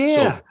 right? Yeah.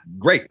 So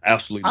great.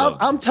 Absolutely.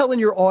 I'm telling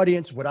your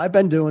audience what I've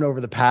been doing over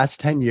the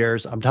past 10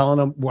 years. I'm telling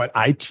them what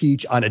I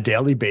teach on a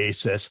daily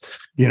basis.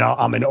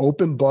 I'm an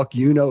open book.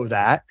 You know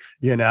that,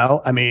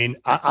 I mean,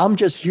 I'm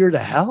just here to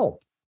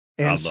help.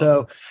 And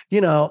so,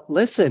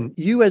 listen,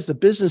 you as the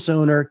business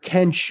owner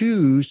can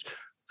choose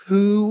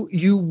who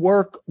you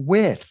work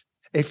with.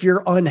 If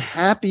you're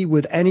unhappy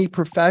with any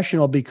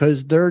professional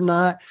because they're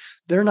not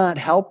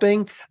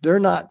helping, they're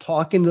not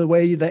talking the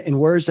way that in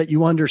words that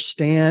you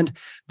understand,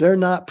 they're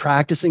not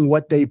practicing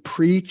what they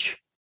preach,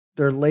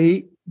 they're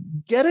late,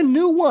 get a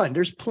new one.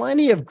 There's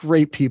plenty of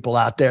great people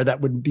out there that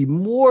would be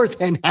more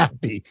than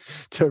happy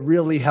to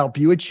really help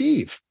you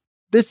achieve.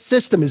 This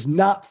system is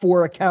not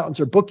for accountants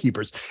or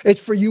bookkeepers. It's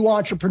for you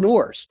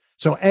entrepreneurs.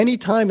 So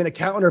anytime an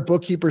accountant or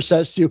bookkeeper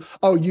says to you,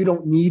 oh, you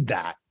don't need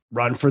that,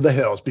 run for the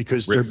hills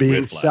because they're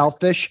being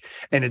selfish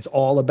and it's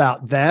all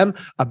about them,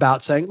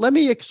 about saying, let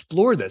me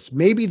explore this.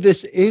 Maybe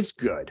this is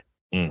good.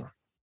 Mm,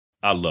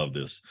 I love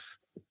this.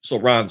 So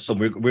Ron, so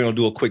we're gonna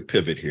do a quick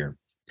pivot here.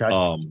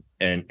 Okay.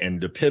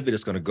 And the pivot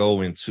is going to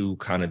go into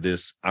kind of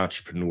this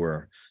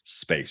entrepreneur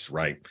space,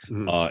 right?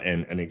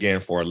 Mhm. And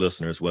again, for our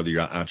listeners, whether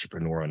you're an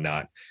entrepreneur or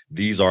not,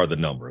 these are the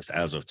numbers.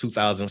 As of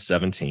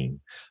 2017,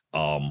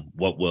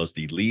 what was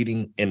the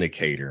leading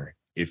indicator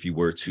if you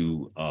were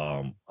to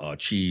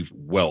achieve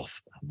wealth,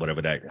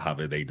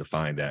 however they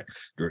define that,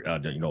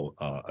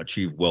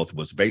 achieve wealth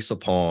was based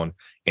upon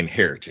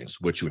inheritance,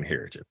 what you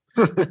inherited.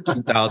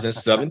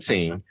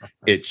 2017,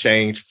 it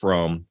changed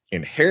from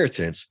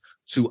inheritance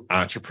to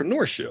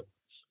entrepreneurship,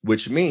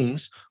 which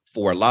means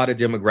for a lot of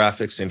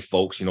demographics and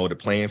folks, the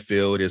playing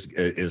field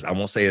is I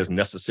won't say is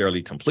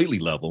necessarily completely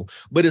level,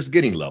 but it's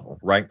getting level,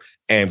 right?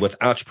 And with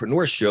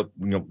entrepreneurship,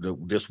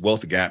 this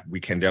wealth gap, we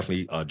can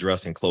definitely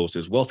address and close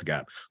this wealth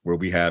gap where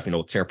we have,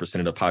 10%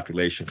 of the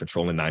population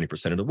controlling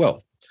 90% of the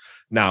wealth.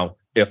 Now,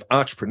 if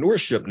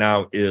entrepreneurship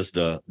now is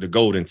the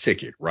golden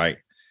ticket, right?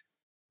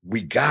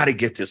 We got to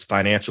get this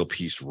financial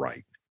piece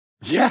right.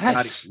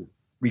 Yes.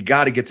 We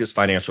got to get this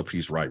financial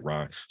piece right,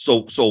 Ron.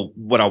 So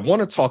what I want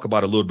to talk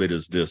about a little bit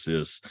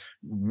is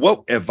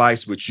what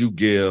advice would you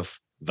give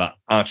the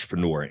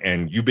entrepreneur?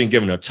 And you've been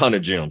given a ton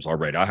of gems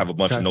already. I have a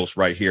bunch of notes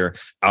right here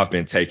I've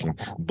been taking.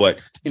 But,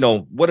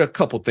 what are a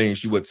couple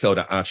things you would tell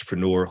the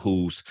entrepreneur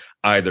who's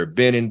either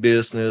been in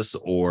business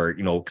or,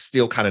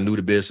 still kind of new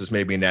to business,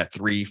 maybe in that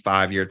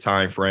 3-5 year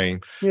time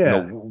frame?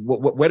 Yeah.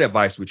 What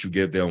advice would you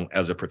give them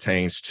as it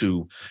pertains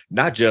to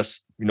not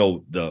just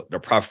the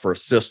profit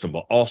first system,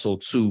 but also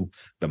to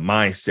the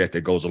mindset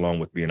that goes along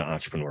with being an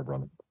entrepreneur,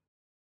 brother?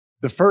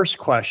 The first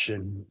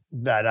question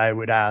that I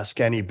would ask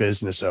any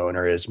business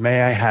owner is,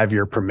 may I have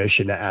your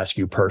permission to ask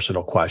you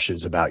personal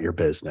questions about your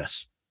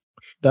business?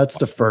 That's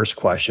the first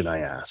question I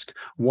ask.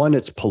 One,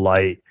 it's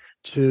polite.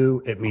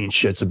 Two, it means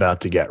shit's about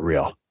to get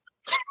real.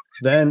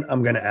 Then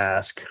I'm going to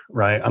ask,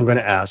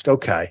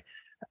 okay,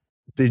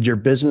 did your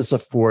business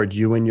afford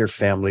you and your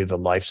family the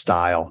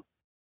lifestyle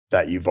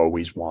that you've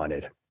always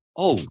wanted?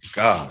 Oh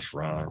gosh,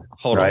 Ron.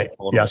 Hold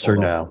yes or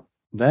no?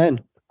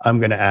 Then I'm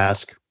going to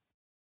ask,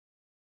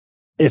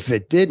 if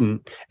it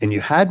didn't and you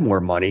had more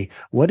money,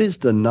 what is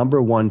the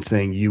number one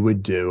thing you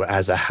would do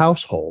as a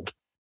household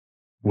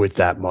with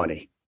that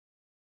money?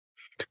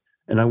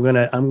 And I'm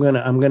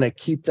gonna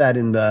keep that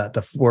in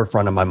the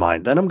forefront of my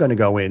mind. Then I'm going to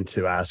go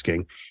into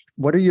asking,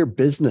 what are your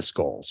business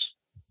goals?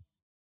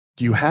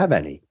 Do you have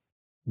any?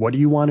 What do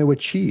you want to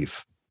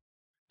achieve?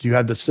 Do you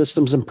have the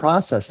systems and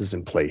processes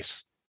in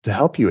place to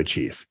help you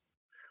achieve?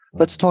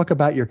 Let's talk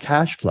about your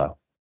cash flow.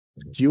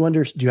 Do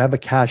you have a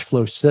cash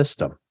flow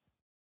system?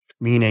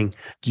 Meaning,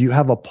 do you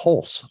have a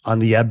pulse on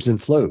the ebbs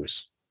and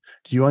flows?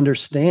 Do you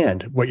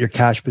understand what your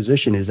cash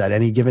position is at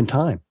any given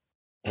time?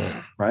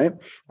 Right?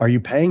 Are you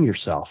paying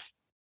yourself?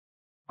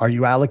 Are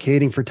you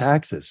allocating for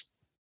taxes?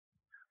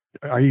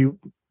 Are you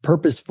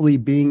purposefully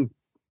being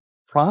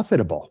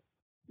profitable?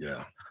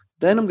 Yeah.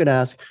 Then I'm going to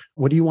ask,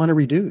 what do you want to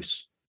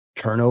reduce?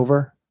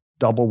 Turnover,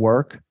 double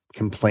work,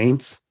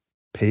 complaints,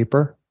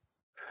 paper?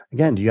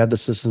 Again, do you have the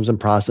systems and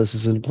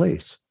processes in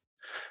place?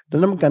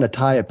 Then I'm going to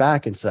tie it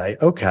back and say,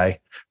 okay,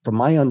 from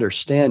my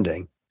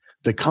understanding,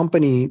 the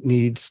company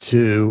needs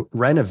to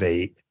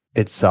renovate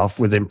itself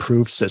with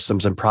improved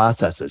systems and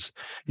processes.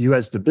 You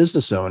as the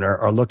business owner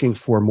are looking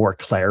for more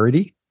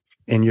clarity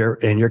in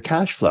your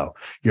cash flow.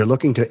 You're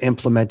looking to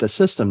implement a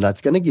system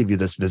that's going to give you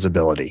this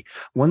visibility,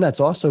 one that's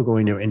also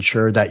going to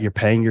ensure that you're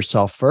paying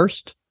yourself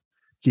first,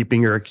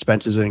 keeping your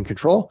expenses in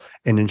control,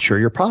 and ensure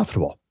you're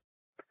profitable.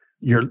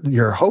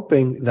 You're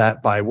hoping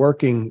that by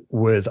working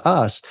with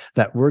us,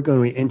 that we're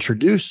going to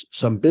introduce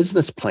some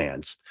business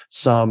plans,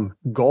 some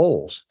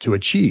goals to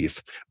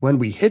achieve. When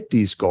we hit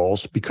these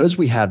goals, because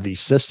we have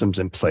these systems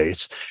in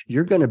place,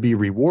 you're going to be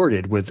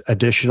rewarded with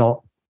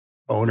additional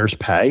owner's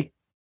pay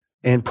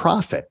and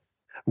profit.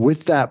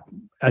 With that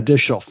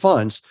additional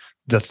funds,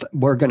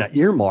 we're going to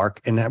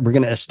earmark and we're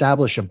going to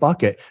establish a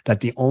bucket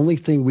that the only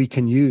thing we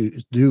can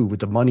do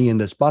with the money in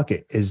this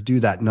bucket is do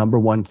that number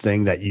one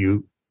thing that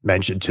you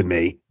mentioned to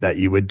me that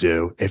you would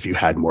do if you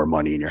had more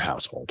money in your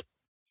household.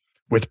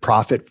 With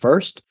profit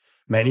first,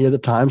 many of the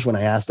times when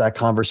I ask that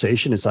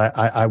conversation, it's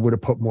I would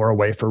have put more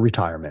away for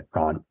retirement,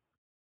 Ron.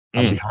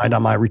 I'm behind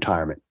on my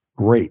retirement.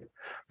 Great.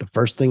 The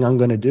first thing I'm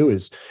going to do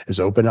is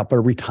open up a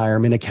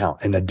retirement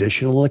account, an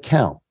additional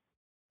account.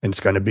 And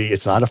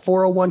it's not a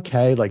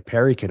 401k like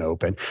Perry can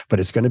open, but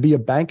it's going to be a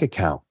bank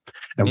account.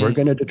 And we're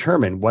going to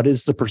determine what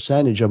is the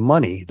percentage of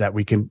money that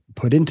we can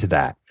put into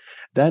that.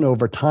 Then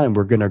over time,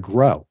 we're going to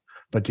grow.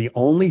 But the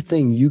only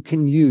thing you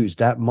can use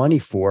that money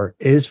for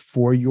is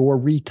for your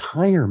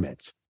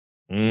retirement.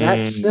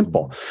 That's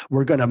simple.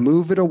 We're going to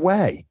move it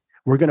away.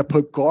 We're going to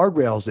put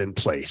guardrails in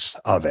place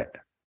of it.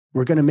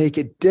 We're going to make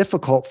it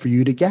difficult for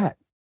you to get.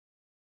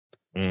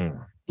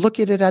 Look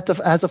at it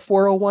as a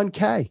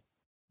 401k.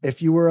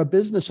 If you were a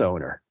business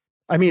owner,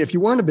 if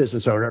you weren't a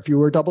business owner, if you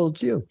were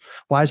W-2,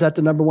 why is that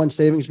the number one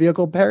savings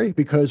vehicle, Perry?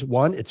 Because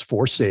one, it's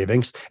forced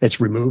savings.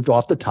 It's removed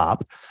off the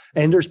top,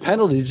 and there's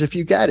penalties if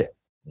you get it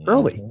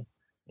early.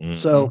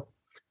 So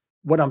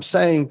what I'm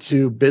saying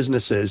to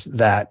businesses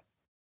that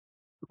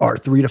or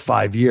 3 to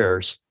 5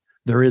 years,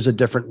 there is a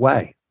different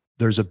way.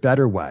 There's a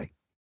better way.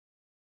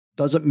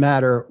 Doesn't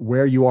matter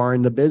where you are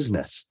in the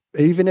business.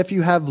 Even if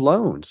you have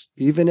loans,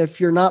 even if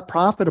you're not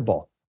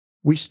profitable,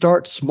 we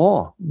start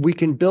small. We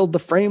can build the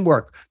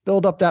framework,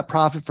 build up that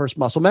profit first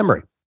muscle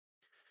memory.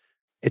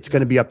 It's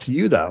going to be up to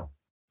you, though,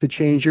 to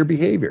change your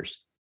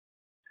behaviors.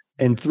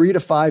 In 3 to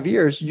 5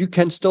 years, you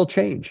can still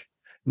change.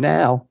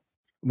 Now,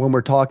 when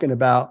we're talking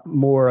about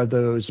more of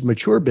those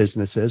mature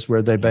businesses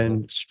where they've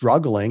been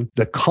struggling,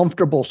 the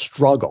comfortable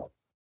struggle.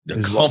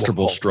 The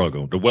comfortable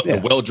struggle, the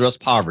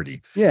well-dressed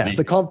poverty. Yeah,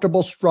 the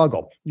comfortable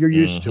struggle. You're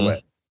used to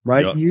it,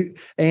 right? Yep.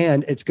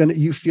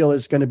 You feel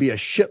it's going to be a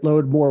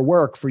shitload more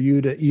work for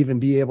you to even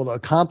be able to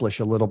accomplish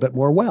a little bit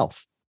more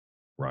wealth.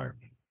 Right.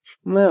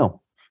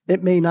 No,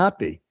 it may not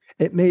be.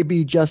 It may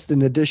be just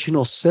an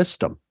additional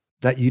system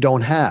that you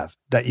don't have,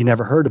 that you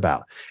never heard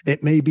about.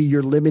 It may be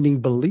your limiting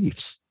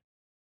beliefs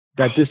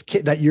that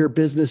that your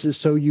business is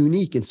so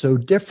unique and so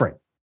different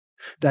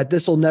that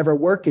this will never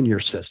work in your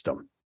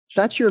system.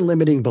 That's your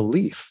limiting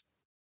belief.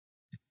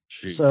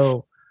 Jeez.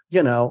 So,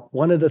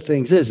 one of the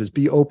things is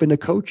be open to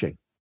coaching,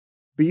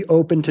 be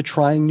open to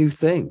trying new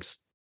things,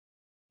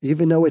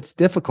 even though it's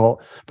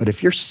difficult. But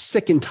if you're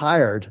sick and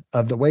tired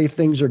of the way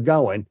things are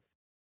going,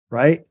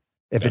 right?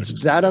 If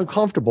it's that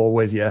uncomfortable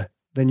with you,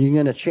 then you're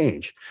going to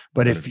change.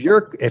 But if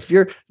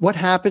you're, what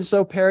happens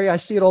though, Perry, I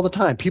see it all the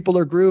time. People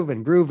are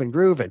grooving.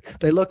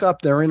 They look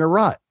up, they're in a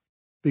rut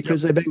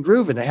because they've been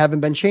grooving. They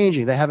haven't been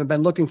changing. They haven't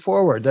been looking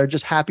forward. They're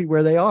just happy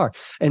where they are.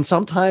 And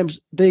sometimes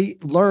they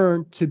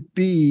learn to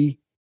be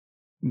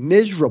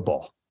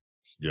miserable.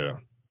 Yeah.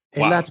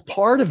 And that's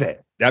part of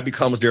it. That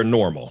becomes their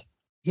normal.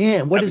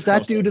 Yeah. And what does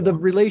that do to the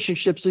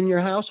relationships in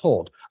your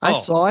household? I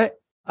saw it.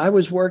 I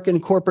was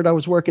working corporate. I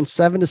was working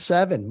 7 to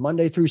 7,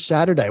 Monday through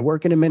Saturday,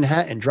 working in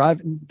Manhattan,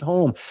 driving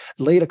home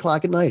late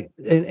o'clock at night.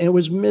 And it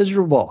was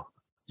miserable,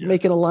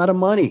 making a lot of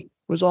money. It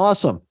was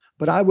awesome,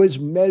 but I was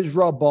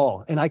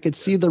miserable. And I could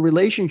see the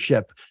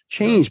relationship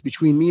change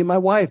between me and my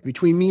wife,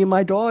 between me and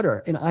my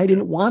daughter. And I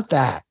didn't want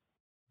that.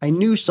 I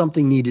knew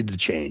something needed to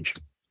change.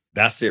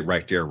 That's it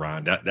right there,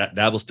 Ron.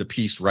 That was the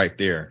piece right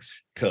there.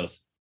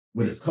 Because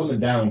what it's coming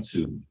down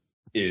to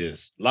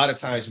is a lot of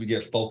times we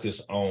get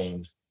focused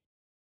on,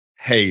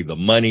 hey, the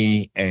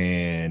money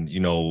and,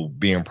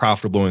 being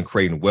profitable and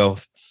creating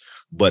wealth,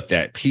 but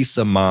that peace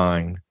of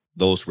mind,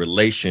 those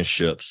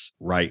relationships,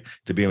 right?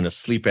 To be able to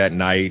sleep at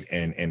night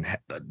and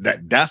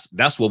that's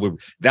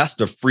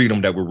the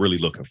freedom that we're really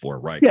looking for,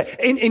 right? Yeah.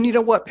 And you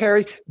know what,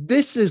 Perry?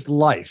 This is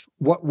life,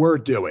 what we're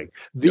doing.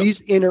 These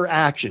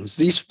interactions,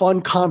 these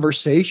fun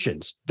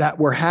conversations that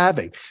we're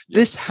having.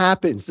 This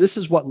happens. This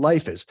is what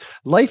life is.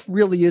 Life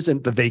really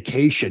isn't the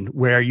vacation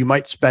where you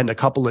might spend a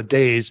couple of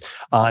days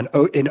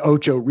in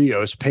Ocho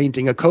Rios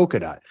painting a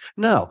coconut.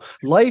 No,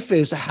 life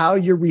is how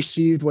you're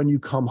received when you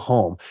come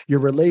home, your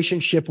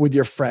relationship with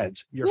your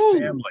friends, your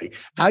family,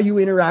 how you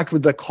interact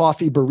with the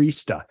coffee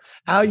barista,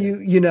 how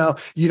you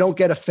don't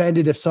get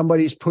offended if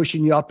somebody's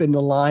pushing you up in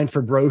the line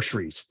for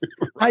groceries,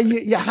 how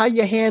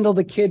you handle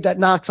the kid that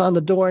knocks on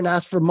the door and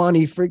asks for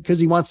money because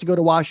he wants to go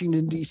to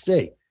Washington,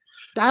 D.C.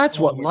 That's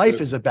what life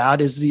is about,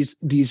 is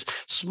these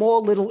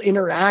small little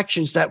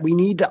interactions that we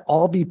need to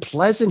all be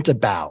pleasant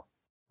about.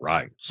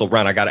 Right. So,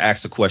 Ron, I got to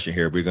ask a question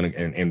here. We're going to,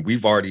 and we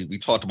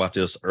talked about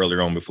this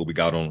earlier on before we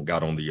got on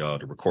the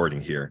recording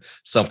here.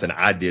 Something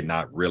I did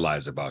not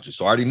realize about you.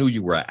 So I already knew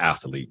you were an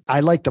athlete.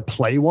 I like to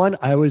play one.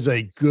 I was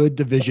a good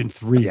Division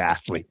III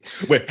athlete.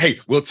 Wait, hey,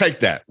 we'll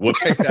take that. We'll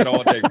take that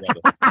all day,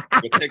 brother.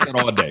 We'll take that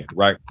all day.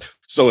 Right.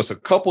 So it's a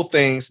couple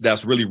things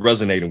that's really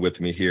resonating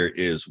with me here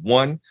is,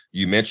 one,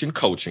 you mentioned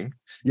coaching.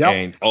 Yep.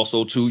 And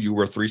also, two, you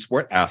were a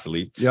 3-sport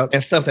athlete. Yep.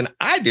 And something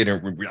I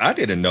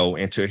didn't know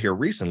until here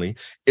recently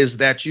is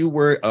that you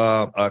were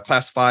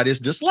classified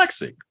as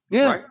dyslexic.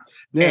 Yeah. Right?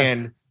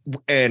 Yeah.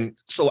 And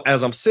so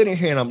as I'm sitting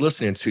here and I'm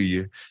listening to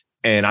you,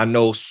 and I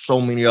know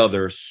so many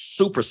other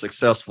super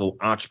successful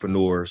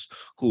entrepreneurs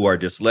who are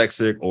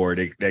dyslexic, or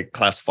they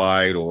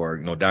classified or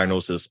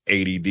diagnosed as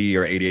ADD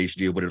or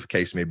ADHD or whatever the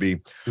case may be.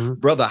 Mm-hmm.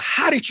 Brother,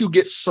 how did you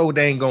get so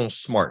dang on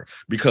smart?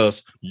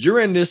 Because you're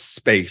in this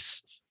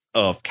space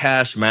of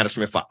cash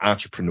management for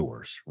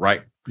entrepreneurs,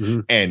 right?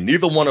 Mm-hmm. And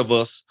neither one of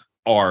us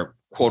are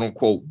quote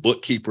unquote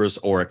bookkeepers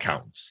or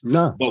accountants.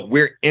 No. But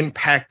we're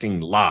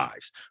impacting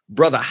lives.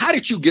 Brother, how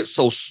did you get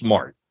so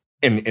smart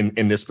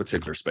in this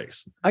particular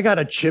space? I got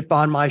a chip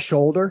on my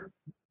shoulder.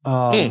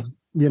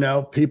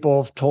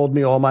 People have told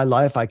me all my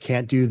life, I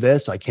can't do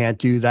this, I can't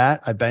do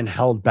that. I've been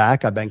held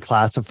back, I've been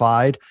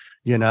classified,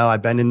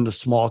 I've been in the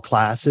small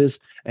classes,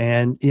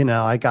 and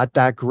I got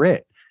that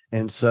grit.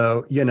 And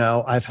so,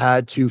 I've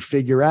had to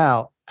figure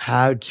out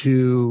how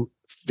to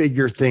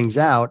figure things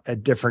out a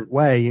different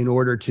way in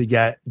order to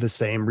get the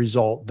same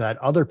result that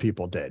other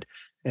people did.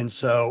 And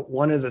so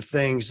one of the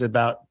things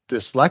about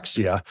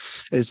dyslexia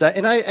is that,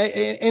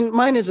 and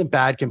mine isn't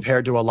bad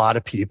compared to a lot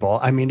of people.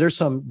 I mean, there's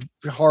some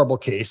horrible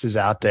cases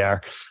out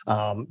there,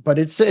 but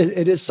it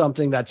is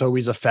something that's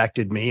always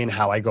affected me and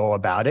how I go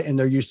about it. And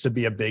there used to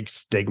be a big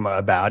stigma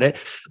about it.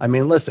 I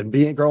mean, listen,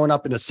 growing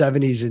up in the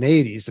 70s and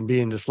 80s and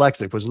being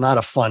dyslexic was not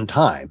a fun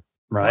time.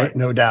 Right.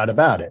 No doubt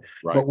about it.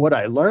 Right. But what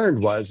I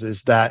learned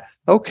is that,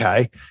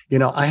 okay,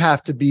 I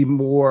have to be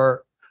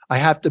more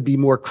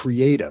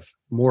creative,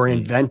 more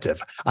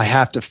inventive. I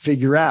have to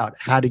figure out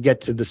how to get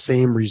to the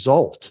same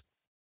result,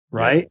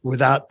 right?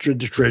 Without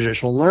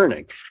traditional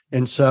learning.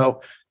 And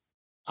so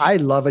I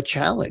love a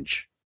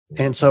challenge.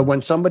 And so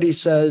when somebody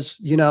says,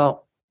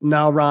 no,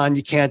 Ron,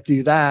 you can't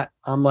do that,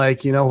 I'm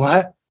like, you know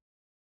what?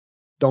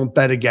 Don't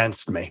bet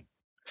against me.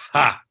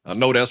 Ha! I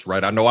know that's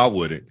right. I know I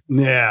wouldn't.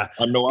 Yeah.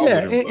 I know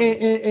I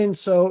wouldn't. And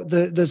so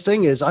the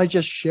thing is, I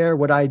just share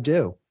what I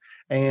do.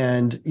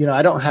 And,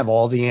 I don't have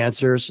all the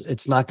answers.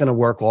 It's not going to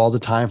work all the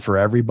time for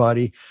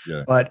everybody.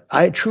 Yeah. But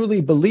I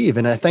truly believe,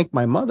 and I thank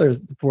my mother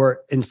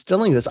for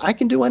instilling this, I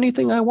can do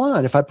anything I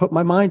want if I put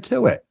my mind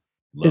to it.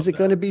 Is it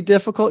going to be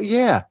difficult?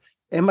 Yeah.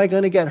 Am I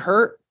going to get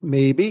hurt?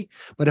 Maybe.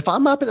 But if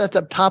I'm up at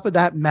the top of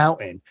that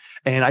mountain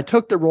and I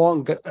took the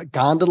wrong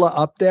gondola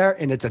up there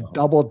and it's a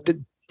double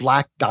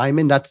black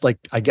diamond, that's like,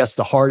 I guess,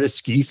 the hardest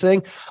ski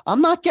thing,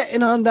 I'm not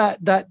getting on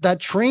that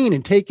train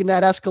and taking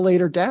that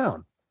escalator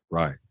down.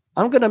 Right.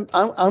 I'm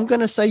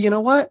gonna say, you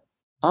know what?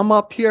 I'm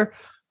up here.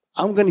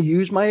 I'm gonna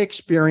use my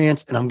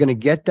experience and I'm gonna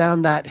get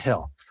down that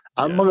hill.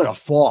 I'm gonna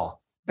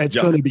fall. It's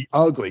gonna be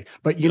ugly.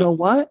 But you know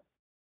what?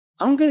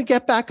 I'm gonna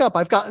get back up.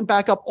 I've gotten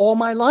back up all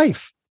my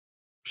life.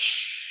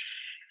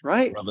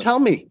 Right? Brother. Tell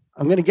me.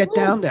 I'm gonna get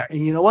down there.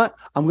 And you know what?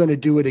 I'm gonna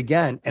do it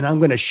again. And I'm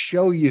gonna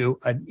show you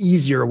an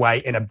easier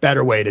way and a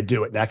better way to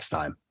do it next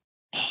time.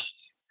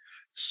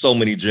 So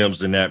many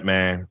gems in that,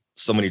 man.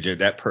 So many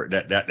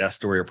that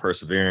story of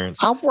perseverance.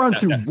 I'll run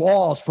through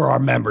walls for our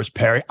members,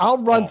 Perry.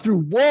 I'll run through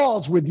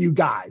walls with you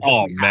guys.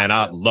 Oh man,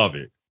 I love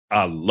it.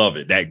 I love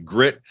it. That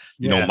grit.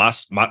 You know,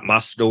 my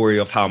story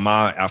of how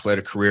my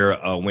athletic career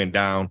went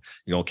down.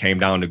 Came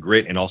down to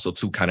grit and also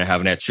to kind of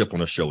having that chip on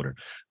the shoulder.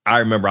 I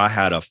remember I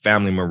had a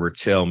family member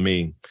tell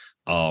me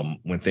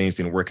when things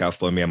didn't work out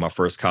for me at my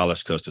first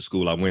college, because the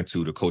school I went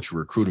to, the coach who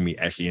recruited me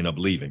actually ended up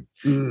leaving,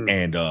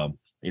 and I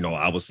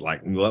was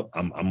like,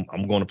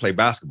 I'm going to play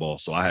basketball.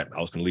 So I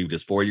was going to leave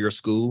this 4-year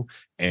school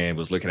and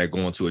was looking at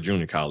going to a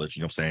junior college,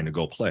 to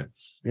go play.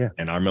 Yeah.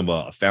 And I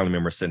remember a family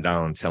member sitting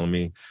down and telling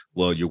me,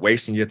 well, you're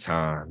wasting your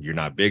time. You're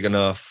not big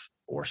enough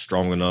or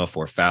strong enough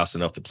or fast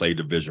enough to play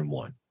Division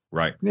I.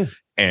 Right. Yeah.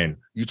 And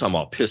you talking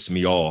about piss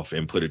me off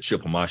and put a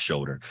chip on my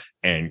shoulder.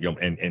 And,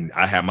 and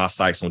I had my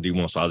sights on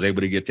D1. So I was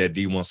able to get that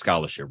D1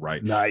 scholarship.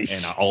 Right.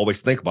 Nice. And I always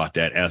think about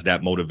that as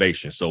that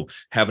motivation. So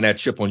having that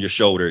chip on your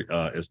shoulder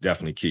is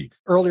definitely key.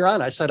 Earlier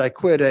on, I said I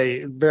quit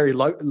a very,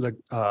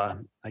 luxurious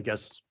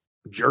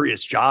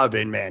job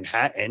in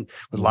Manhattan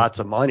with lots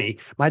of money.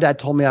 My dad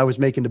told me I was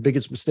making the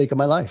biggest mistake of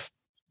my life.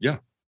 Yeah.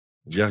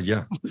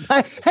 Yeah.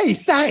 Hey,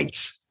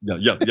 thanks.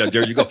 Yeah.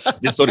 There you go.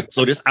 So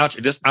this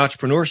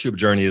entrepreneurship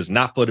journey is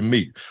not for the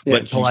meat. Yeah,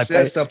 but until I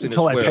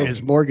pay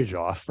his mortgage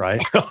off,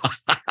 right?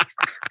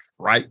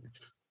 Right.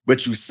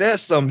 But you said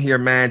something here,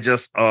 man.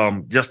 Just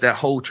that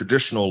whole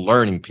traditional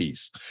learning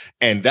piece,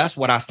 and that's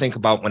what I think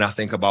about when I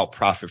think about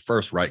profit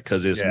first, right?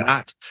 Because it's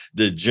not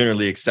the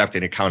generally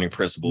accepted accounting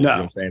principles. No. You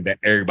know what I'm saying, that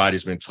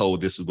everybody's been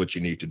told this is what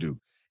you need to do.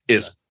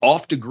 It's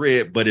off the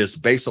grid, but it's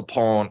based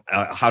upon,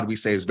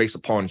 it's based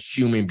upon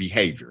human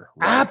behavior.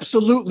 Right?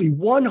 Absolutely.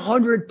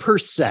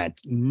 100%.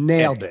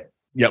 Nailed it.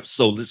 Yep.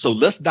 So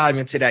let's dive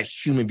into that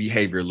human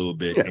behavior a little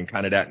bit and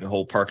kind of that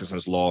whole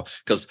Parkinson's law.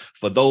 Because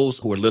for those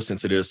who are listening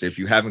to this, if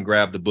you haven't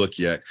grabbed the book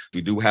yet,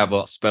 we do have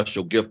a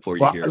special gift for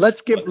you here.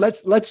 Let's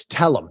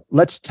tell them.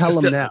 Let's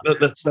tell them now.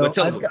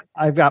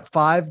 I've got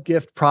 5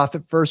 gift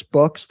profit first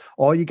books.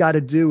 All you got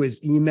to do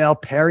is email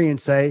Perry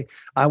and say,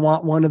 I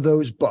want one of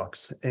those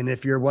books. And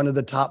if you're one of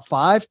the top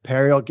 5,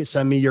 Perry will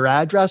send me your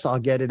address. I'll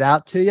get it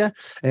out to you.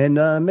 And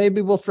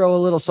maybe we'll throw a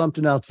little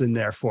something else in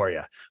there for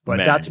you. But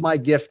that's my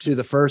gift to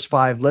the first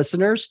 5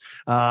 listeners.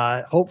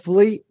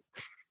 Hopefully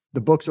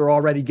the books are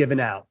already given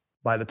out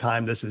by the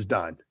time this is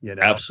done.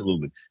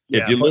 Absolutely.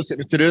 If you're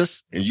listening to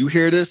this and you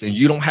hear this and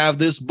you don't have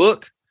this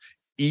book,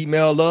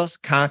 email us,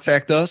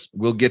 contact us.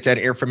 We'll get that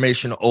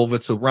information over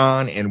to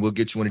Ron and we'll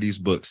get you one of these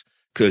books,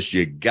 because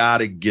you got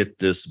to get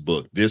this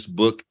book. This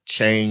book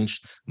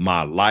changed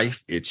my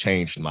life. It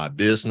changed my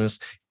business.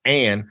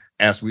 And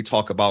as we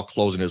talk about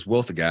closing this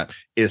wealth gap,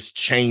 it's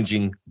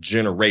changing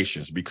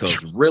generations,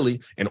 because really,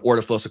 in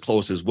order for us to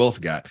close this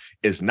wealth gap,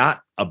 it's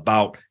not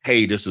about,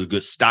 hey, this is a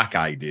good stock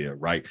idea,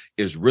 right?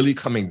 It's really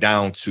coming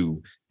down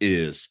to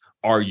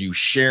are you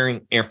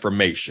sharing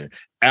information?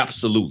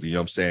 Absolutely. You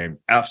know what I'm saying?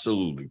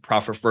 Absolutely.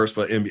 Profit first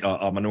for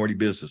minority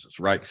businesses,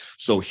 right?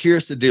 So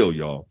here's the deal,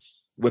 y'all.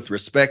 With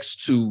respects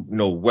to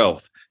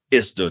wealth,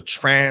 it's the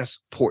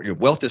transport. Your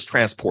wealth is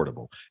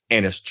transportable,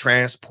 and it's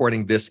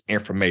transporting this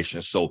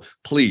information. So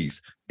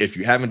please, if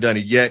you haven't done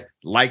it yet,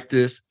 like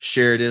this,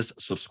 share this,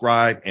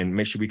 subscribe, and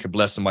make sure we can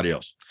bless somebody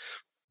else.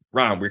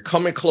 Ron, we're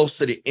coming close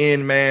to the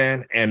end,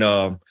 man. And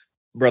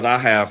brother, I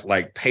have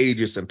like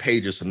pages and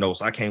pages of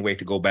notes. I can't wait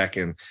to go back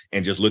and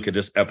just look at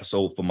this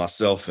episode for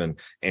myself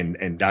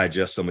and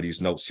digest some of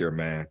these notes here,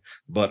 man.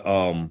 But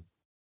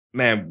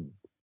man,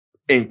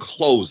 in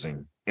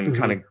closing, and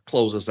kind of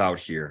close us out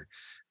here,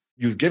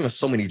 you've given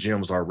so many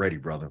gems already,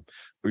 brother.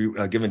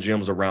 You've given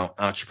gems around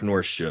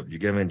entrepreneurship. You're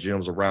giving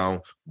gems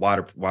around why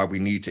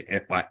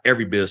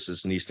every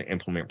business needs to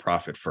implement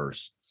profit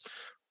first.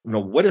 You know,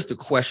 what is the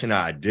question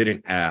I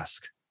didn't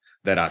ask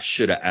that I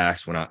should have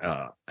asked when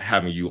I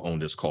having you on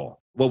this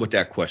call? What would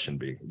that question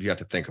be? You have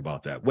to think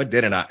about that. What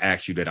didn't I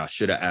ask you that I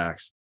should have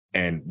asked,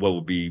 and what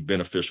would be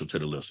beneficial to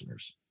the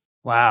listeners?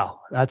 Wow,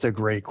 that's a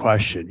great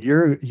question.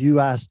 You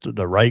asked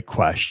the right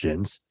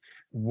questions.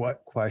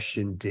 What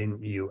question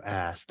didn't you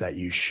ask that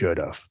you should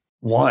have?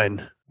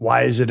 One,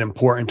 why is it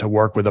important to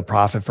work with a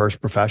profit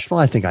first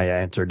professional? I think I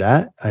answered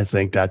that. I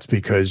think that's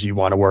because you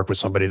want to work with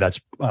somebody that's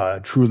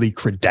truly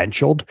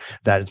credentialed,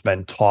 that has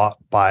been taught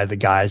by the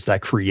guys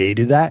that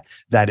created that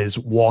is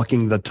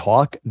walking the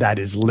talk, that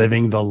is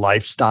living the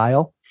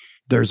lifestyle.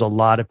 There's a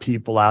lot of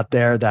people out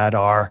there that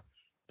are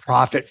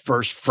profit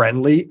first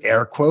friendly,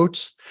 air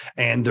quotes,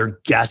 and they're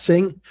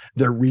guessing,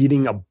 they're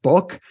reading a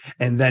book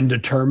and then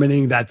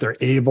determining that they're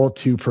able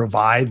to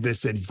provide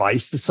this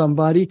advice to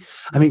somebody.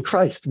 I mean,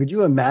 Christ, would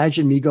you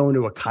imagine me going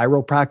to a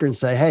chiropractor and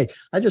say, hey,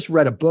 I just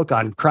read a book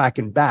on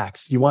cracking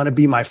backs. You want to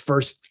be my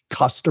first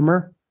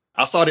customer?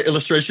 I saw the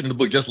illustration in the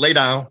book. Just lay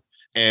down.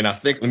 And I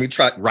think, let me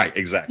try. Right.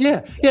 Exactly.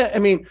 Yeah. I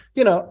mean,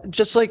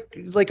 just like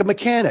a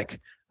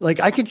mechanic. Like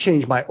I can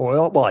change my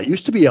oil. Well, I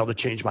used to be able to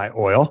change my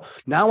oil.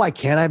 Now I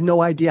can't. I have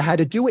no idea how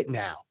to do it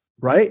now,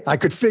 right? I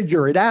could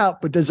figure it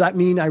out, but does that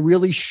mean I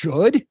really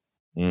should?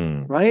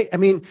 Right? I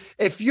mean,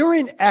 if you're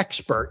an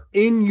expert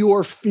in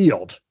your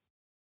field,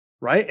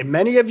 right? And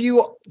many of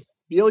you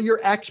feel you're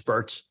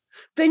experts,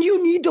 then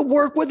you need to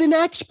work with an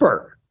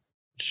expert.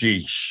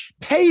 Sheesh.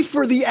 Pay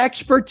for the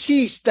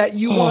expertise that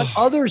you want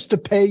others to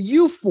pay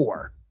you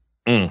for.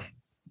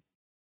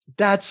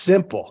 That's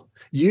simple.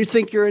 You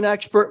think you're an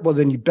expert? Well,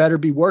 then you better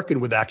be working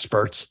with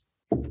experts.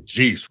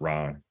 Jeez,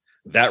 Ron.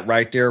 That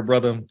right there,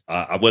 brother.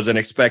 I wasn't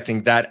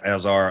expecting that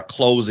as our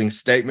closing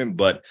statement,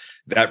 but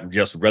that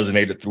just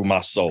resonated through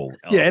my soul.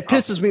 Yeah, it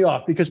pisses me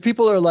off because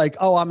people are like,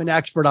 oh, I'm an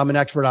expert.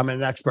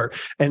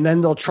 And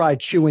then they'll try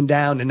chewing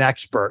down an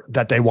expert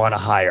that they want to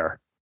hire.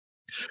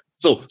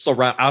 So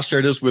Ron, I'll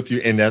share this with you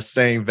in that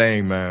same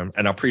vein, man.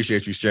 And I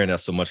appreciate you sharing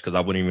that so much because I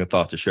wouldn't even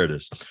thought to share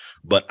this.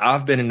 But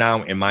I've been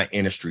now in my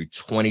industry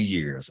 20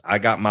 years. I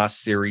got my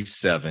Series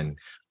 7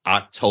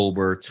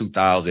 October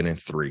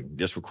 2003.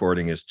 This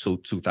recording is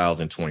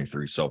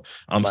 2023. So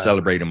I'm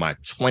celebrating my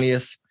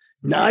 20th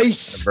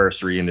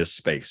anniversary in this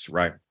space,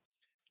 right?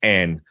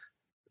 And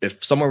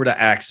if someone were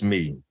to ask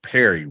me,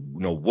 Perry,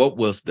 what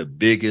was the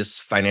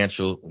biggest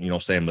financial,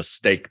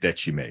 mistake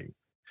that you made?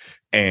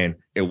 And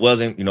it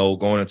wasn't,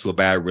 going into a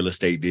bad real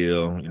estate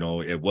deal.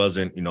 It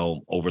wasn't,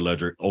 over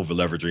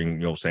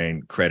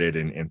leveraging, credit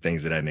and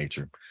things of that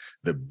nature.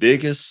 The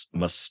biggest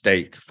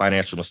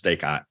financial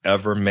mistake I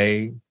ever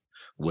made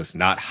was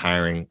not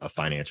hiring a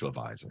financial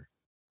advisor.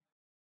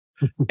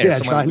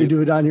 Trying to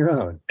do it on your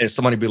own. And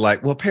somebody be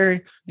like, well,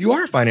 Perry, you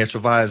are a financial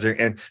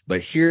advisor. But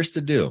here's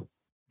the deal.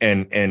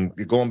 And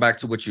going back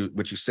to what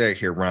you said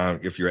here, Ron,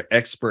 if you're an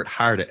expert,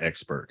 hire the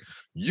expert.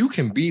 You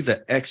can be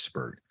the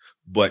expert,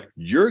 but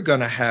you're going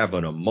to have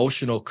an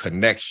emotional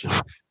connection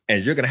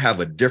and you're going to have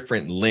a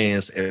different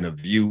lens and a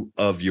view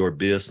of your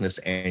business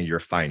and your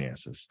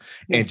finances.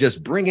 And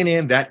just bringing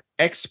in that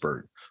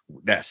expert,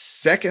 that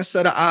second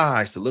set of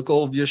eyes to look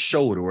over your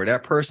shoulder, or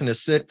that person to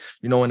sit,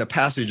 in the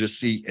passenger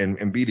seat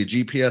and be the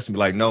GPS and be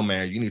like, no,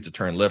 man, you need to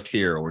turn left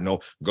here, or no,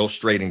 go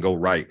straight and go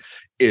right,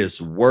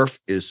 is worth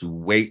its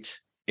weight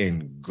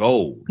in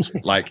gold,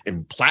 like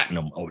in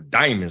platinum or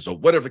diamonds or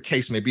whatever the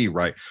case may be,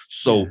 right?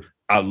 So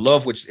I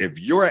love if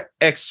you're an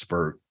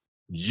expert,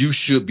 you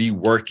should be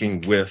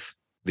working with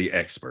the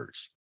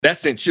experts. That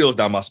sent chills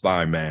down my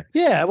spine, man.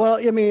 Yeah, well,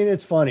 I mean,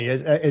 it's funny.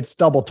 It's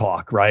double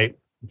talk, right?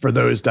 For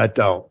those that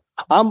don't.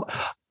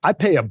 I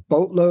pay a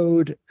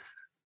boatload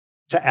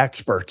to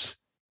experts.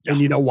 Yeah.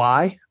 And you know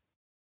why?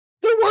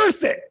 They're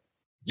worth it.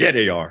 Yeah,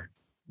 they are.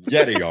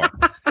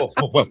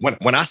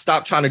 When I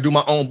stopped trying to do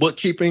my own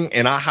bookkeeping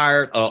and I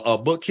hired a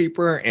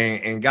bookkeeper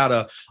and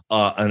got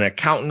an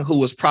accountant who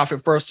was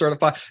profit first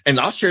certified, and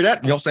I'll share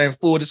that,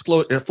 full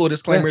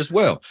disclaimer as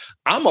well.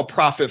 I'm a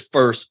profit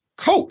first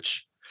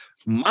coach.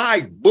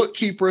 My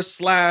bookkeeper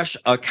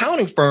 /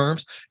 accounting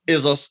firms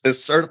is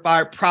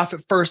certified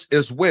profit first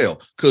as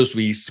well, because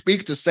we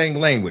speak the same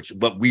language,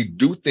 but we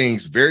do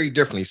things very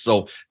differently.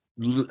 So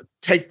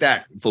take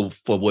that for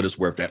what it's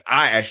worth, that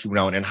I actually went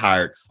out and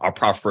hired our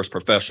profit first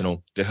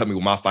professional to help me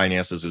with my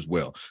finances as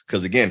well.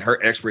 Because again,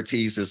 her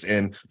expertise is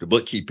in the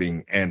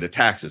bookkeeping and the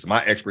taxes.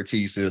 My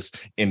expertise is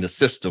in the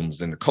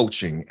systems and the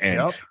coaching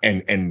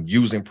and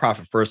using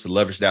profit first to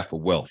leverage that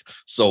for wealth.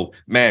 So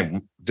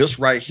man, this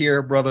right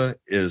here, brother,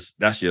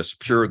 that's just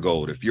pure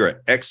gold. If you're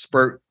an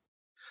expert,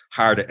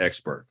 hire the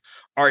expert.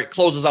 All right,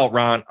 close us out,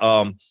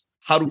 Ron.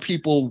 how do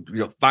people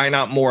find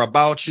out more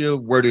about you?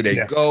 Where do they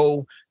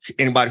go?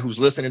 Anybody who's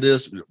listening to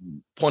this,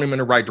 point them in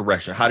the right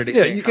direction. How do they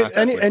stay in contact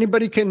with you?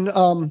 Anybody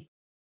can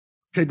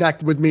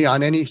connect with me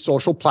on any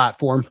social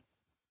platform.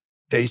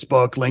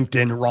 Facebook,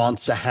 LinkedIn, Ron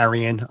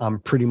Saharyan. I'm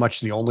pretty much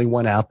the only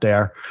one out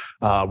there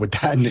with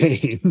that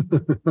name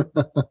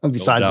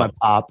besides my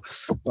pop.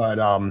 But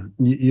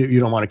you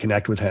don't want to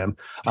connect with him.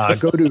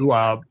 Go to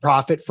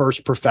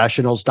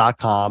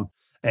profitfirstprofessionals.com.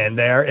 And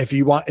there, if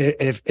you want,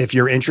 if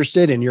you're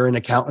interested and you're an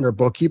accountant or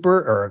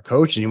bookkeeper or a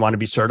coach and you want to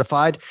be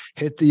certified,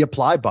 hit the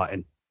apply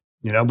button.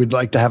 We'd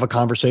like to have a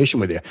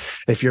conversation with you.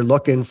 If you're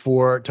looking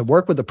to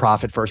work with the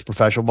Profit First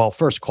Professional, well,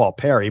 first call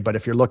Perry. But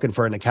if you're looking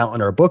for an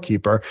accountant or a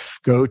bookkeeper,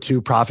 go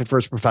to Profit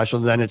First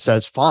Professional. Then it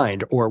says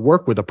find or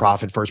work with a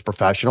Profit First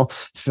Professional.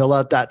 Fill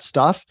out that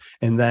stuff,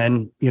 and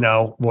then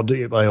we'll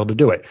be able to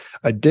do it.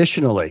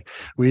 Additionally,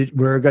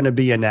 we're going to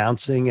be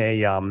announcing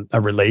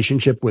a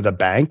relationship with a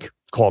bank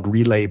called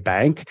Relay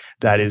Bank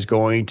that is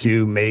going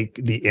to make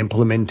the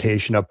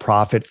implementation of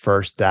Profit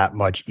First that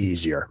much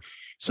easier.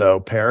 So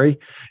Perry,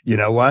 you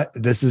know what?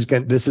 This is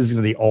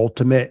the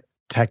ultimate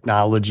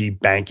technology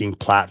banking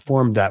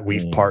platform that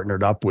we've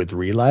partnered up with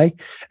Relay,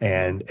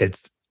 and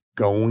it's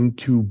going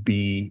to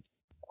be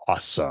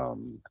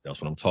awesome.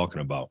 That's what I'm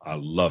talking about. I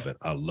love it.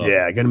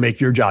 Yeah, going to make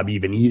your job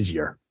even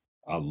easier.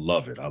 I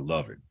love it. All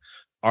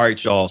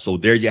right, y'all. So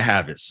there you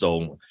have it.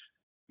 So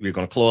we're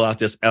going to close out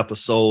this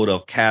episode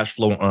of Cash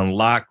Flow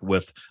Unlocked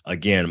with,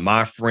 again,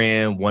 my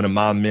friend, one of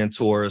my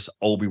mentors,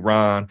 Obi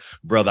Ron.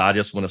 Brother, I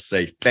just want to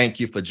say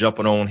thank you for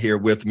jumping on here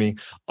with me.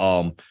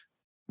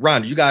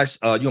 Ron, you guys,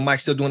 you and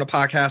Mike still doing a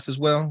podcast as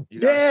well?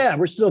 Yeah,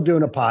 we're still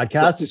doing a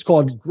podcast. It's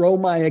called Grow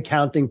My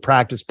Accounting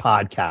Practice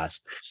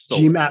Podcast. So,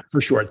 GMAP for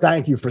short.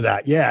 Thank you for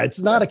that. Yeah, it's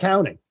not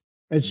accounting.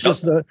 It's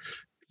just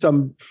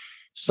some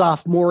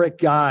sophomoric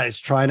guys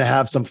trying to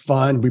have some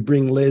fun. We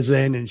bring Liz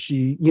in and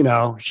she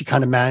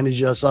kind of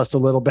manages us a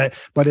little bit,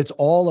 but it's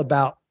all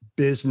about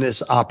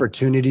business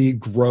opportunity,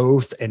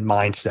 growth, and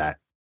mindset.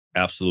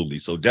 Absolutely.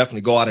 So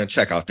definitely go out and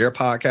check out their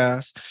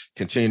podcast.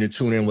 Continue to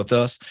tune in with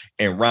us.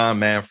 And Ron,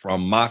 man,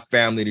 from my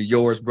family to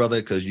yours,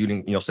 brother, because you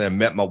didn't,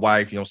 met my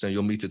wife, you'll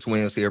meet the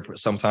twins here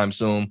sometime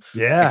soon.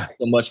 Yeah. Thank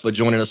you so much for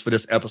joining us for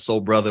this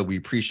episode, brother. We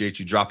appreciate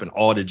you dropping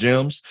all the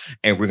gems,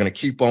 and we're going to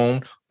keep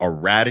on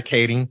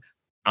eradicating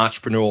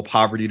entrepreneurial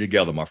poverty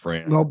together, my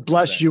friend. Well,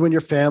 bless you and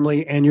your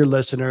family and your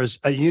listeners.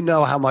 You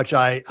know how much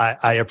I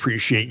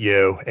appreciate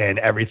you and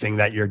everything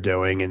that you're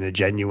doing, and the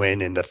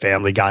genuine and the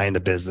family guy and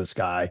the business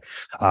guy.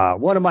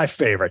 One of my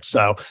favorites.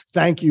 So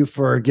thank you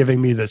for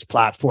giving me this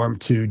platform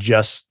to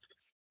just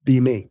be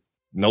me.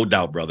 No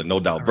doubt, brother.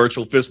 No doubt.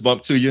 Virtual fist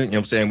bump to you. You know what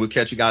I'm saying? We'll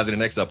catch you guys in the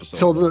next episode.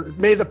 So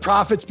may the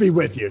profits be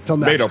with you. Till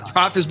next time. May the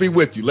profits be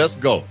with you. Let's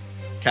go.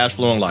 Cash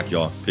Flow Unlocked,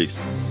 y'all. Peace.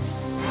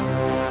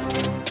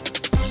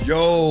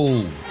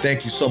 Yo,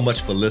 thank you so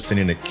much for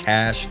listening to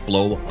Cash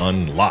Flow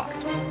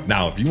Unlocked.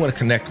 Now, if you want to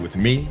connect with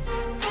me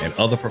and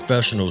other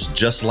professionals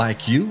just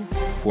like you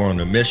who are on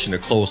a mission to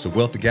close the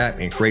wealth gap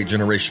and create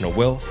generational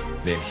wealth,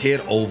 then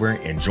head over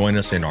and join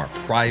us in our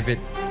private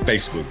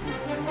Facebook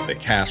group, the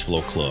Cash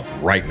Flow Club,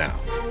 right now.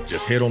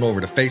 Just head on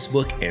over to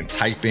Facebook and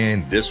type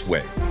in this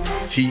way,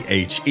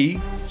 THE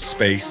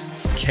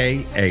space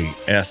KASHFLOW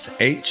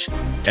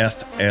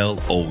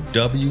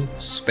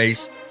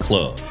space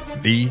club.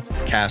 The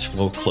Cash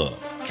Flow Club.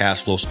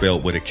 Cash flow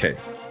spelled with a K.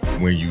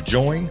 When you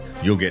join,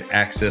 you'll get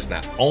access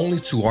not only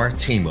to our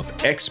team of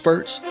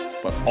experts,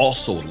 but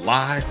also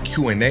live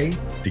Q&A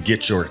to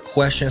get your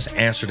questions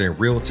answered in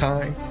real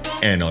time,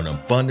 and an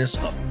abundance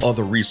of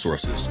other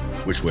resources,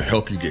 which will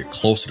help you get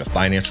closer to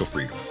financial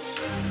freedom.